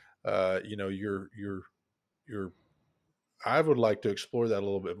 and I would like to explore that a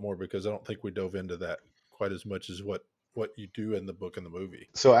little bit more, because I don't think we dove into that quite as much as what you do in the book and the movie.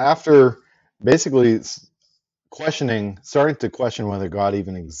 So after basically starting to question whether God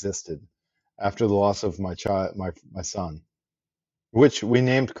even existed, after the loss of my child, my son, which we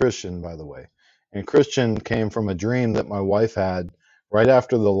named Christian, by the way. And Christian came from a dream that my wife had right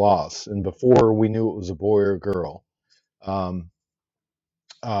after the loss, and before we knew it was a boy or a girl. Um,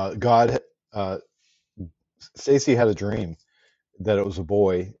 God, Stacy had a dream that it was a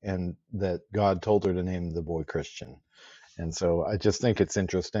boy, and that God told her to name the boy Christian. And so I just think it's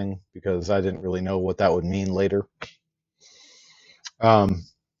interesting because I didn't really know what that would mean later.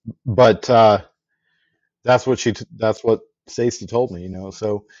 But that's what Stacy told me, you know.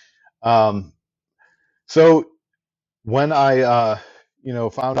 So um, so when I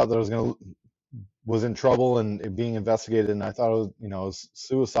found out that I was in trouble and being investigated, and I thought I was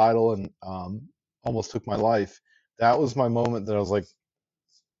suicidal and almost took my life. That was my moment that I was like,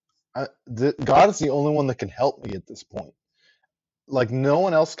 God is the only one that can help me at this point. Like no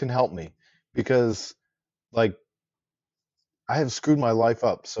one else can help me because like I have screwed my life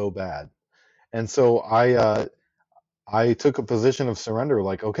up so bad. And so I took a position of surrender,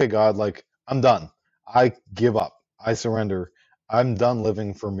 like, okay, God, like I'm done. I give up. I surrender. I'm done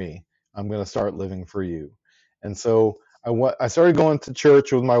living for me. I'm going to start living for you. And so I started going to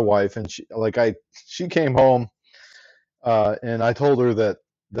church with my wife, and she came home, and I told her that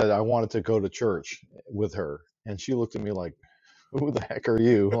I wanted to go to church with her. And she looked at me like, who the heck are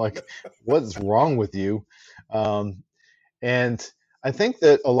you? Like, what's wrong with you? Um, and I think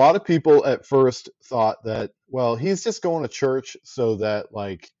that a lot of people at first thought that, well, he's just going to church so that,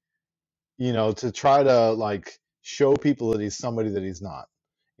 like, to try to, like, show people that he's somebody that he's not,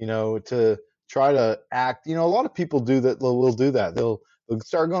 to try to act. A lot of people do that. Will do that. They'll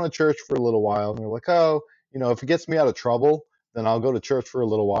start going to church for a little while, and they're like, oh, if it gets me out of trouble, then I'll go to church for a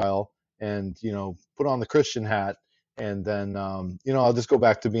little while and, put on the Christian hat, and then, I'll just go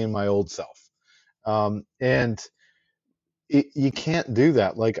back to being my old self. And you can't do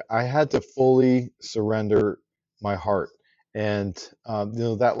that. Like I had to fully surrender my heart, and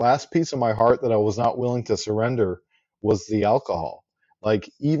that last piece of my heart that I was not willing to surrender was the alcohol. Like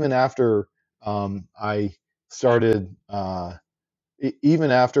even after I started,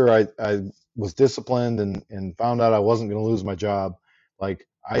 even after I was disciplined and found out I wasn't going to lose my job, like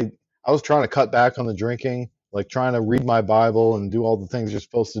I was trying to cut back on the drinking, like trying to read my Bible and do all the things you're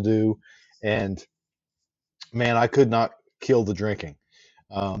supposed to do, and man, I could not kill the drinking.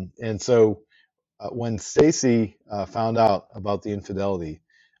 And so when Stacy found out about the infidelity,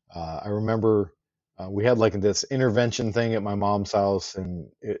 I remember we had like this intervention thing at my mom's house, and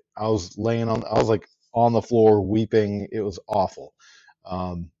I was like on the floor weeping. It was awful.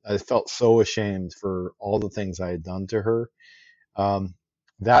 I felt so ashamed for all the things I had done to her. Um,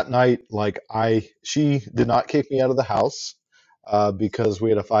 that night, like she did not kick me out of the house because we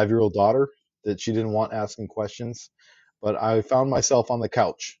had a 5-year-old daughter that she didn't want asking questions. But I found myself on the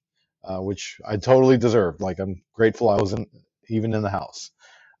couch, which I totally deserved. Like I'm grateful I was even in the house.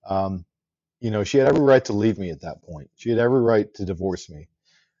 Um, she had every right to leave me at that point. She had every right to divorce me.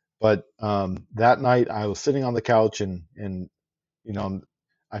 But that night, I was sitting on the couch, and you know,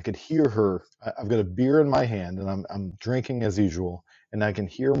 I could hear her. I've got a beer in my hand, and I'm drinking as usual, and I can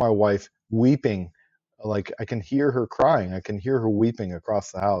hear my wife weeping. Like I can hear her crying. I can hear her weeping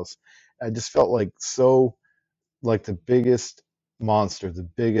across the house. I just felt like so like the biggest monster, the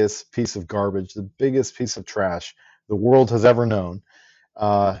biggest piece of garbage, the biggest piece of trash the world has ever known.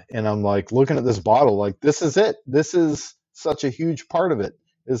 And I'm like looking at this bottle, like this is it. This is such a huge part of it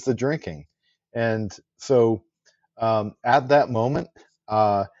is the drinking. And so at that moment,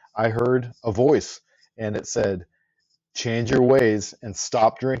 I heard a voice, and it said, change your ways and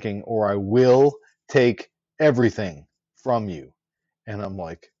stop drinking, or I will take everything from you. And I'm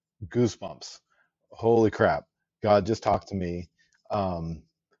like, goosebumps. Holy crap. God just talked to me. Um,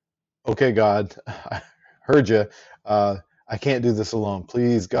 okay, God, I heard you. I can't do this alone.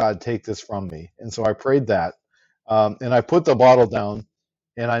 Please, God, take this from me. And so I prayed that. And I put the bottle down,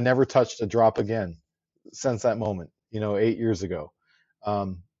 and I never touched a drop again since that moment, 8 years ago.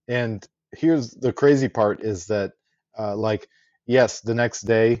 And here's the crazy part is that, like, yes, the next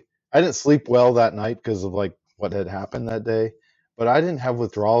day, I didn't sleep well that night because of like what had happened that day, but I didn't have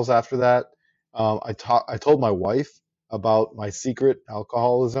withdrawals after that. I told my wife about my secret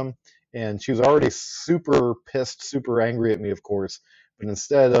alcoholism, and she was already super pissed, super angry at me, of course. But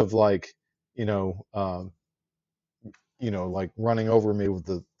instead of like, you know, um, like running over me with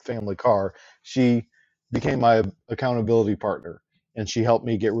the family car, she became my accountability partner, and she helped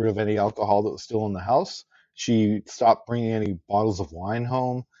me get rid of any alcohol that was still in the house. She stopped bringing any bottles of wine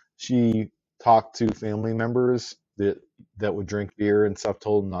home. She talked to family members that would drink beer and stuff,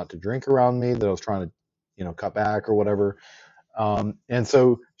 told them not to drink around me, that I was trying to, cut back or whatever. And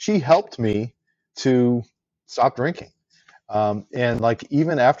so she helped me to stop drinking. And like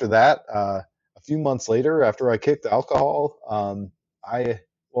even after that, a few months later, after I kicked alcohol, I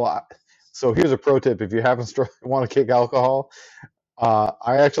well, I, so here's a pro tip: if you haven't want to kick alcohol,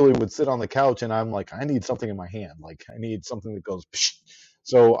 I actually would sit on the couch and I'm like, I need something in my hand, like I need something that goes. Psh.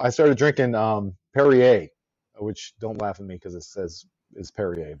 So I started drinking Perrier, which don't laugh at me because it says it's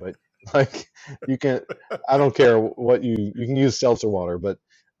Perrier, but like you can, I don't care what you can use seltzer water, but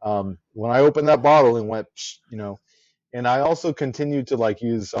when I opened that bottle and went, psh, and I also continued to like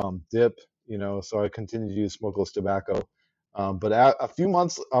use dip, so I continued to use smokeless tobacco. But a few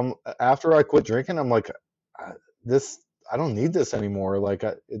months after I quit drinking, I'm like, this I don't need this anymore. Like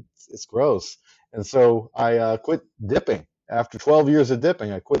it's gross, and so I quit dipping. After 12 years of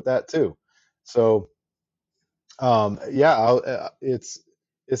dipping, I quit that too. So yeah, it's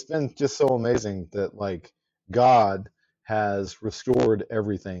been just so amazing that like God has restored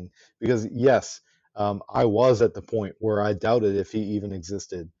everything because yes, I was at the point where I doubted if He even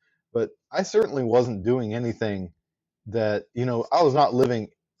existed, but I certainly wasn't doing anything that I was not living.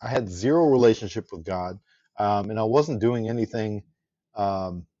 I had zero relationship with God, and I wasn't doing anything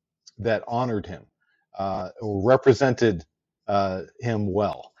um, that honored Him or represented Him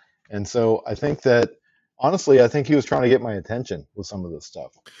well. And so I think that honestly, I think He was trying to get my attention with some of this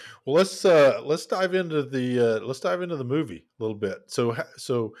stuff. Well, let's dive into the movie a little bit.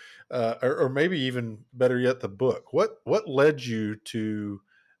 Or maybe even better yet, the book. What led you to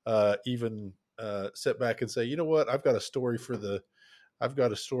even sit back and say, you know what, I've got a story for the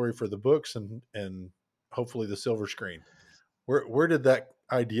books and hopefully the silver screen. Where did that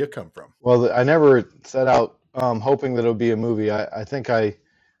idea come from? Well, I never set out hoping that it would be a movie. I think I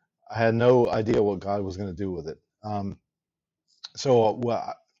had no idea what God was going to do with it.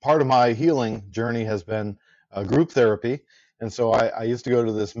 Part of my healing journey has been group therapy. And so I used to go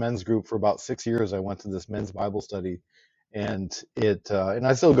to this men's group for about 6 years. I went to this men's Bible study, and and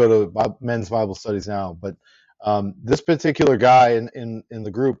I still go to men's Bible studies now. But this particular guy in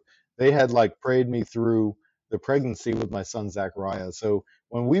the group, they had like prayed me through the pregnancy with my son Zachariah. So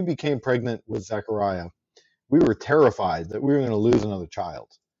when we became pregnant with Zachariah, we were terrified that we were going to lose another child.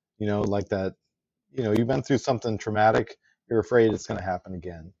 Like that. You've been through something traumatic. You're afraid it's going to happen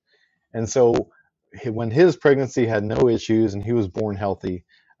again. And so when his pregnancy had no issues and he was born healthy,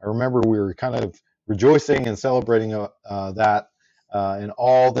 I remember we were kind of rejoicing and celebrating that and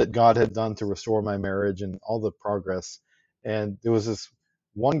all that God had done to restore my marriage and all the progress. And there was this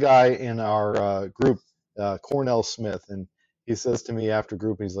one guy in our group, Cornell Smith, and he says to me after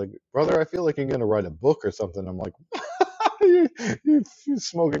group, he's like, "Brother, I feel like you're going to write a book or something." I'm like, you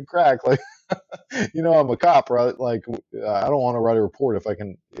smoking crack, like I'm a cop, right? Like I don't want to write a report if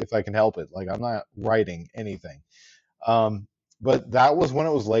I can help it. Like I'm not writing anything. But that was when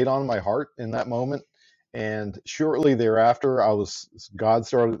it was laid on my heart in that moment. And shortly thereafter, God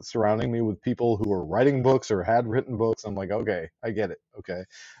started surrounding me with people who were writing books or had written books. I'm like, okay, I get it. Okay.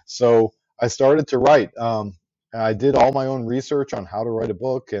 So I started to write. I did all my own research on how to write a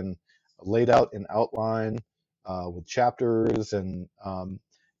book and laid out an outline with chapters and,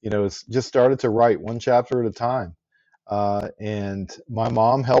 just started to write one chapter at a time. And my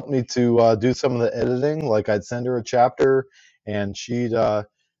mom helped me to do some of the editing. Like I'd send her a chapter and she'd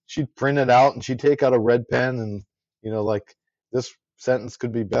print it out and she'd take out a red pen and, like this sentence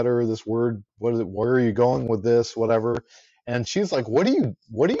could be better. This word, where are you going with this? Whatever. And she's like, what are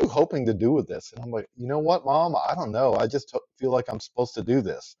you hoping to do with this? And I'm like, you know what, Mom? I don't know. I just feel like I'm supposed to do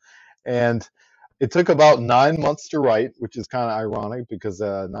this. And it took about 9 months to write, which is kind of ironic because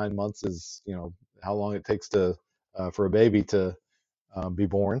 9 months is, how long it takes for a baby to be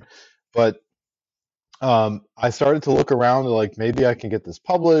born. But I started to look around like maybe I can get this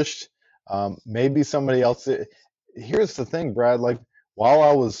published. Maybe somebody else. Here's the thing, Brad. Like while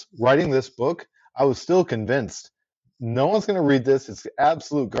I was writing this book, I was still convinced no one's going to read this. It's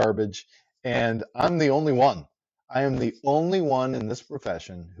absolute garbage, and I'm the only one. I am the only one in this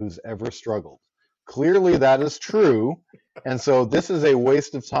profession who's ever struggled. Clearly, that is true, and so this is a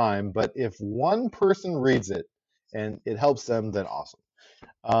waste of time. But if one person reads it and it helps them, then awesome.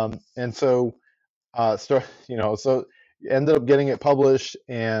 And so so ended up getting it published,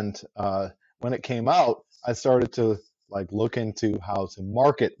 and when it came out, I started to like look into how to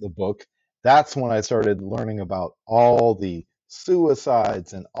market the book. That's when I started learning about all the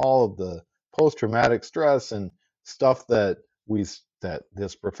suicides and all of the post-traumatic stress and stuff that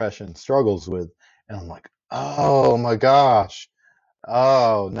this profession struggles with. And I'm like, oh my gosh,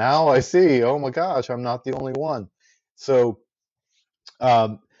 oh, now I see. Oh my gosh, I'm not the only one. So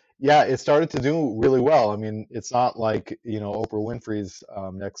um, yeah, it started to do really well. I mean, it's not like, Oprah Winfrey's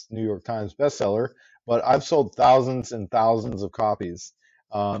next New York Times bestseller, but I've sold thousands and thousands of copies.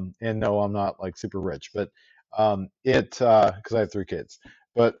 And no, I'm not like super rich, but because I have three kids,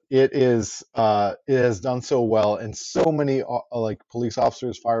 but it has done so well, and so many like police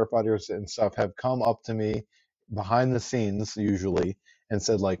officers, firefighters, and stuff have come up to me behind the scenes usually and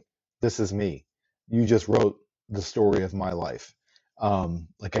said like, "This is me. You just wrote the story of my life."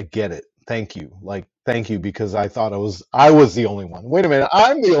 Like, I get it. Thank you. Like, thank you, because I thought I was the only one. Wait a minute,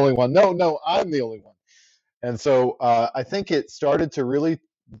 I'm the only one. No, I'm the only one. And so I think it started to really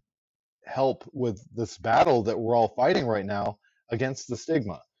help with this battle that we're all fighting right now against the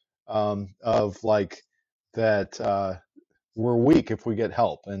stigma of like that we're weak if we get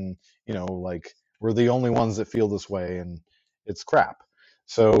help, and like we're the only ones that feel this way, and it's crap.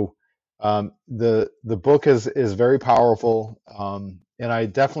 So the book is very powerful, and I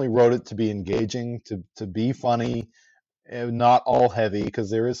definitely wrote it to be engaging, to be funny, and not all heavy,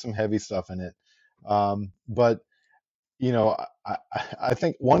 because there is some heavy stuff in it. But I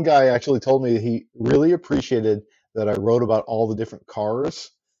think one guy actually told me he really appreciated that I wrote about all the different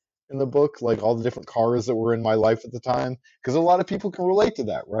cars in the book, like all the different cars that were in my life at the time, because a lot of people can relate to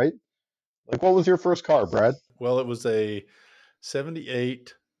that, right? Like, what was your first car, Brad? Well, it was a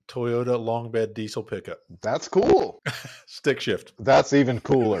 78 Toyota long bed diesel pickup. That's cool. Stick shift. That's even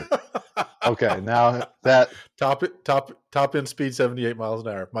cooler. Okay, now that top end speed 78 miles an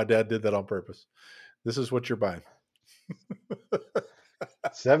hour. My dad did that on purpose. This is what you're buying.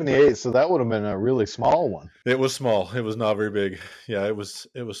 78, so that would have been a really small one. It was small. It was not very big. Yeah, it was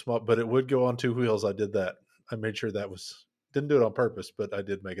small, but it would go on two wheels. I did that. I made sure didn't do it on purpose, but I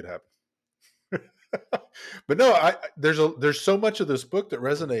did make it happen. But no, there's so much of this book that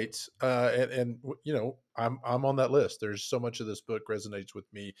resonates, and I'm on that list. There's so much of this book resonates with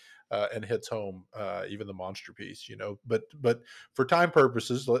me and hits home, even the monster piece, But for time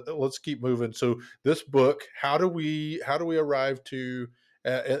purposes, let's keep moving. So this book, how do we arrive to?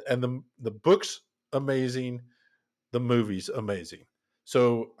 And the book's amazing, the movie's amazing.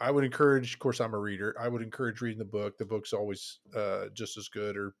 So I would encourage, of course, I'm a reader. I would encourage reading the book. The book's always just as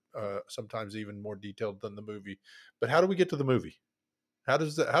good, or sometimes even more detailed than the movie. But how do we get to the movie? How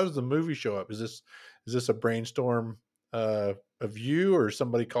does the movie show up? Is this a brainstorm of you, or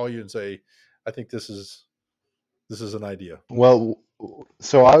somebody call you and say, "I think this is an idea"? Well,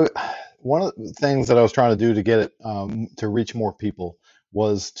 so one of the things that I was trying to do to get it to reach more people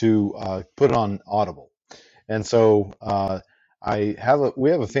was to put it on Audible. And so we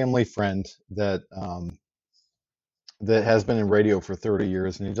have a family friend that that has been in radio for 30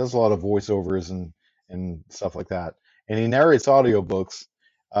 years, and he does a lot of voiceovers and stuff like that. And he narrates audiobooks.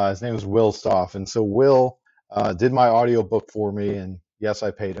 His name is Will Stoff. And so Will did my audiobook for me, and yes,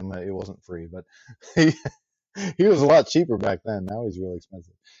 I paid him. It wasn't free, but he was a lot cheaper back then. Now he's really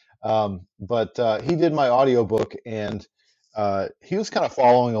expensive. But he did my audiobook, and he was kind of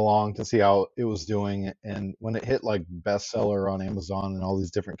following along to see how it was doing. And when it hit like bestseller on Amazon and all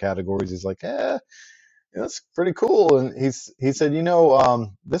these different categories, he's like, that's pretty cool. And he said,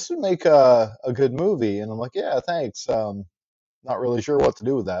 this would make a good movie. And I'm like, yeah, thanks. Not really sure what to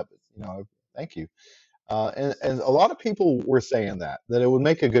do with that, but thank you. And a lot of people were saying that it would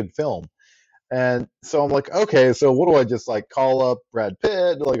make a good film. And so I'm like, okay, so what do I just like call up Brad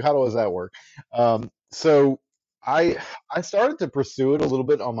Pitt? Like, how does that work? So I started to pursue it a little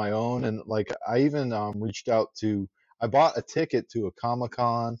bit on my own, and like I even reached out to. I bought a ticket to a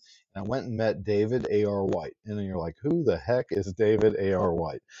Comic-Con, and I went and met David A.R. White. And then you're like, who the heck is David A.R.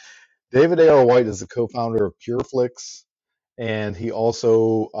 White? David A.R. White is the co-founder of PureFlix, and he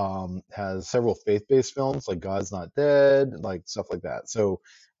also has several faith-based films like God's Not Dead, like stuff like that. So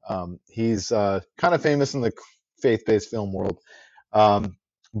he's kind of famous in the faith-based film world.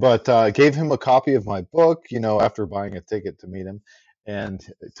 But I gave him a copy of my book, after buying a ticket to meet him, and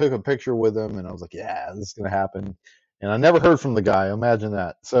took a picture with him, and I was like, yeah, this is going to happen. And I never heard from the guy. Imagine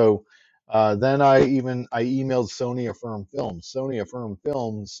that. So then I emailed Sony Affirm Films. Sony Affirm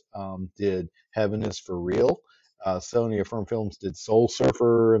Films did Heaven is for Real. Sony Affirm Films did Soul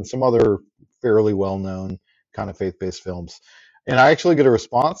Surfer and some other fairly well-known kind of faith-based films. And I actually get a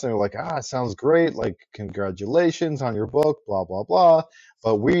response, and they're like, it sounds great. Like, congratulations on your book, blah, blah, blah.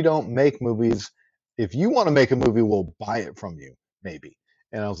 But we don't make movies. If you want to make a movie, we'll buy it from you, maybe.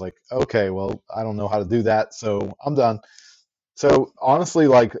 And I was like, okay, well, I don't know how to do that, so I'm done. So honestly,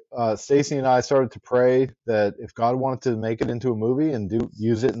 like Stacy and I started to pray that if God wanted to make it into a movie and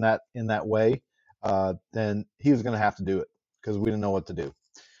use it in that way, then he was going to have to do it, because we didn't know what to do.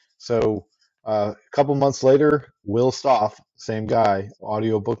 So A couple months later, Will Stoff, same guy,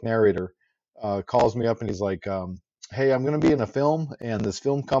 audiobook narrator, calls me up and he's like, hey, I'm going to be in a film, and this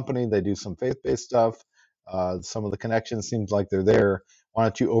film company, they do some faith-based stuff. Some of the connections seems like they're there. Why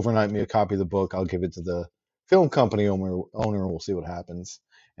don't you overnight me a copy of the book? I'll give it to the film company owner, and we'll see what happens.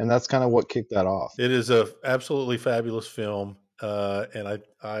 And that's kind of what kicked that off. It is a absolutely fabulous film, and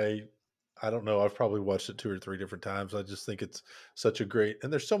I don't know. I've probably watched it 2 or 3 different times. I just think it's such a great,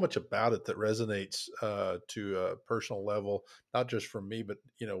 and there's so much about it that resonates to a personal level, not just from me, but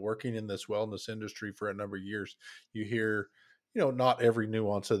working in this wellness industry for a number of years, you hear, not every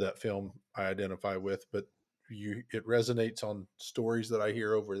nuance of that film I identify with, but it resonates on stories that I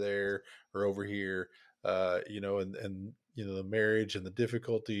hear over there or over here, and the marriage and the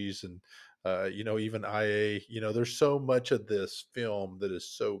difficulties and even IA, there's so much of this film that is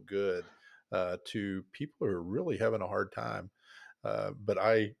so good to people who are really having a hard time. But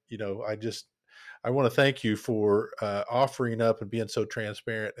I want to thank you for offering up and being so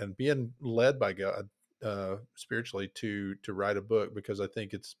transparent and being led by God spiritually to write a book, because I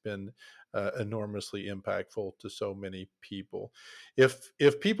think it's been enormously impactful to so many people.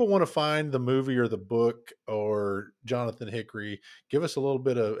 If people want to find the movie or the book or Jonathan Hickory, give us a little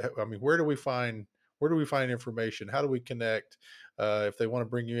bit of, I mean, where do we find information? How do we connect? If they want to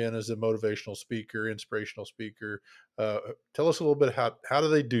bring you in as a motivational speaker, inspirational speaker, tell us a little bit how do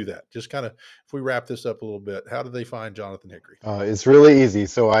they do that? Just kind of, if we wrap this up a little bit, how do they find Jonathan Hickory? It's really easy.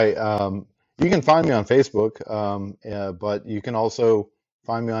 So you can find me on Facebook, but you can also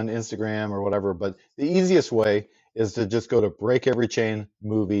find me on Instagram or whatever. But the easiest way is to just go to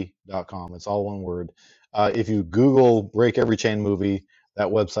breakeverychainmovie.com. It's all one word. If you Google Break Every Chain Movie, that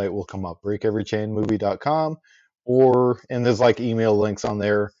website will come up, breakeverychainmovie.com, and there's like email links on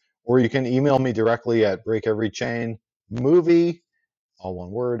there, or you can email me directly at breakeverychainmovie, all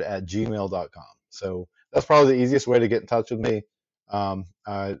one word, at gmail.com. So that's probably the easiest way to get in touch with me.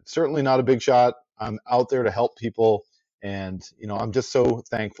 Certainly not a big shot. I'm out there to help people, and I'm just so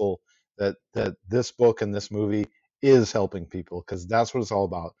thankful that this book and this movie is helping people, because that's what it's all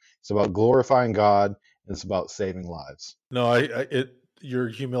about. It's about glorifying God, and it's about saving lives. No, your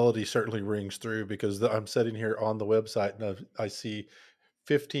humility certainly rings through, because I'm sitting here on the website and I see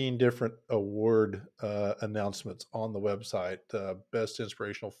 15 different award announcements on the website. Best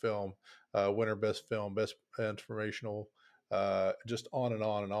inspirational film, winner best film, best informational, just on and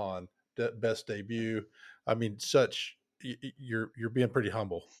on and on. Best debut. I mean, you're being pretty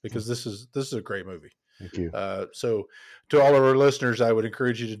humble, because this is a great movie. Thank you. So to all of our listeners, I would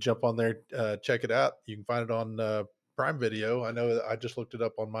encourage you to jump on there, check it out. You can find it on Prime Video. I know that I just looked it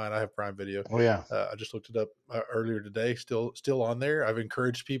up on mine. I have Prime Video. Oh yeah. I just looked it up earlier today. Still on there. I've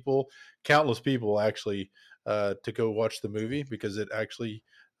encouraged countless people actually, to go watch the movie, because it actually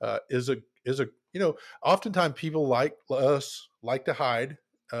is a oftentimes people like us like to hide,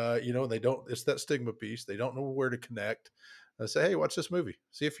 they don't, it's that stigma piece. They don't know where to connect. I say, hey, watch this movie.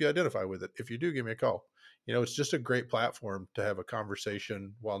 See if you identify with it. If you do, give me a call. It's just a great platform to have a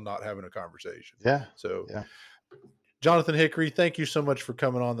conversation while not having a conversation. Yeah. So yeah. Jonathan Hickory, thank you so much for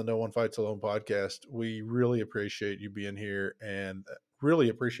coming on the No One Fights Alone podcast. We really appreciate you being here, and really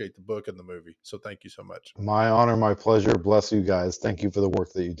appreciate the book and the movie. So thank you so much. My honor, my pleasure. Bless you guys. Thank you for the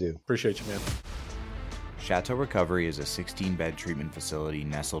work that you do. Appreciate you, man. Chateau Recovery is a 16-bed treatment facility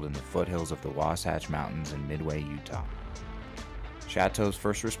nestled in the foothills of the Wasatch Mountains in Midway, Utah. Chateau's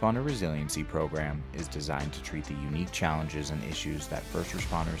First Responder Resiliency Program is designed to treat the unique challenges and issues that first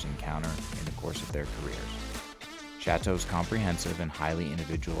responders encounter in the course of their careers. Chateau's comprehensive and highly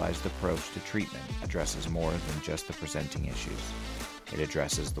individualized approach to treatment addresses more than just the presenting issues. It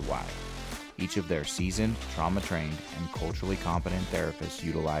addresses the why. Each of their seasoned, trauma-trained, and culturally competent therapists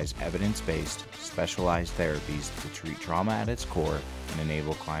utilize evidence-based, specialized therapies to treat trauma at its core and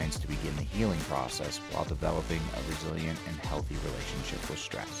enable clients to begin the healing process while developing a resilient and healthy relationship with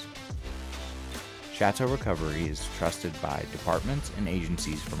stress. Chateau Recovery is trusted by departments and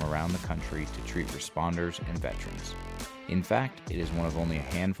agencies from around the country to treat responders and veterans. In fact, it is one of only a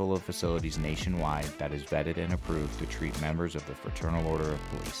handful of facilities nationwide that is vetted and approved to treat members of the Fraternal Order of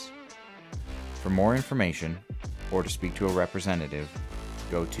Police. For more information, or to speak to a representative,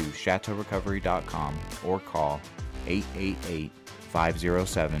 go to chateaurecovery.com or call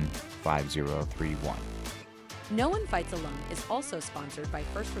 888-507-5031. No One Fights Alone is also sponsored by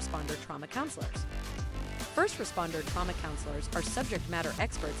First Responder Trauma Counselors. First Responder Trauma Counselors are subject matter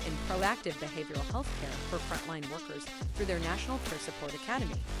experts in proactive behavioral health care for frontline workers through their National Peer Support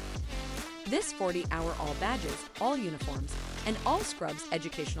Academy. This 40-hour all badges, all uniforms, And All Scrubs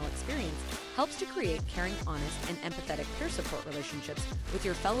educational experience helps to create caring, honest, and empathetic peer support relationships with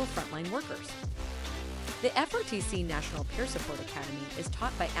your fellow frontline workers. The FRTC National Peer Support Academy is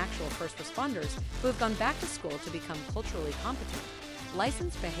taught by actual first responders who have gone back to school to become culturally competent,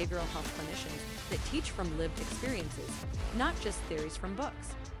 licensed behavioral health clinicians that teach from lived experiences, not just theories from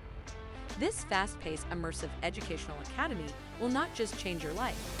books. This fast-paced, immersive educational academy will not just change your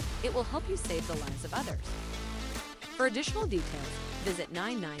life, it will help you save the lives of others. For additional details, visit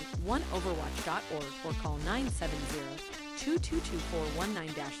 991overwatch.org or call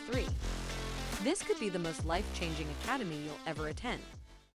 970-222-419-3. This could be the most life-changing academy you'll ever attend.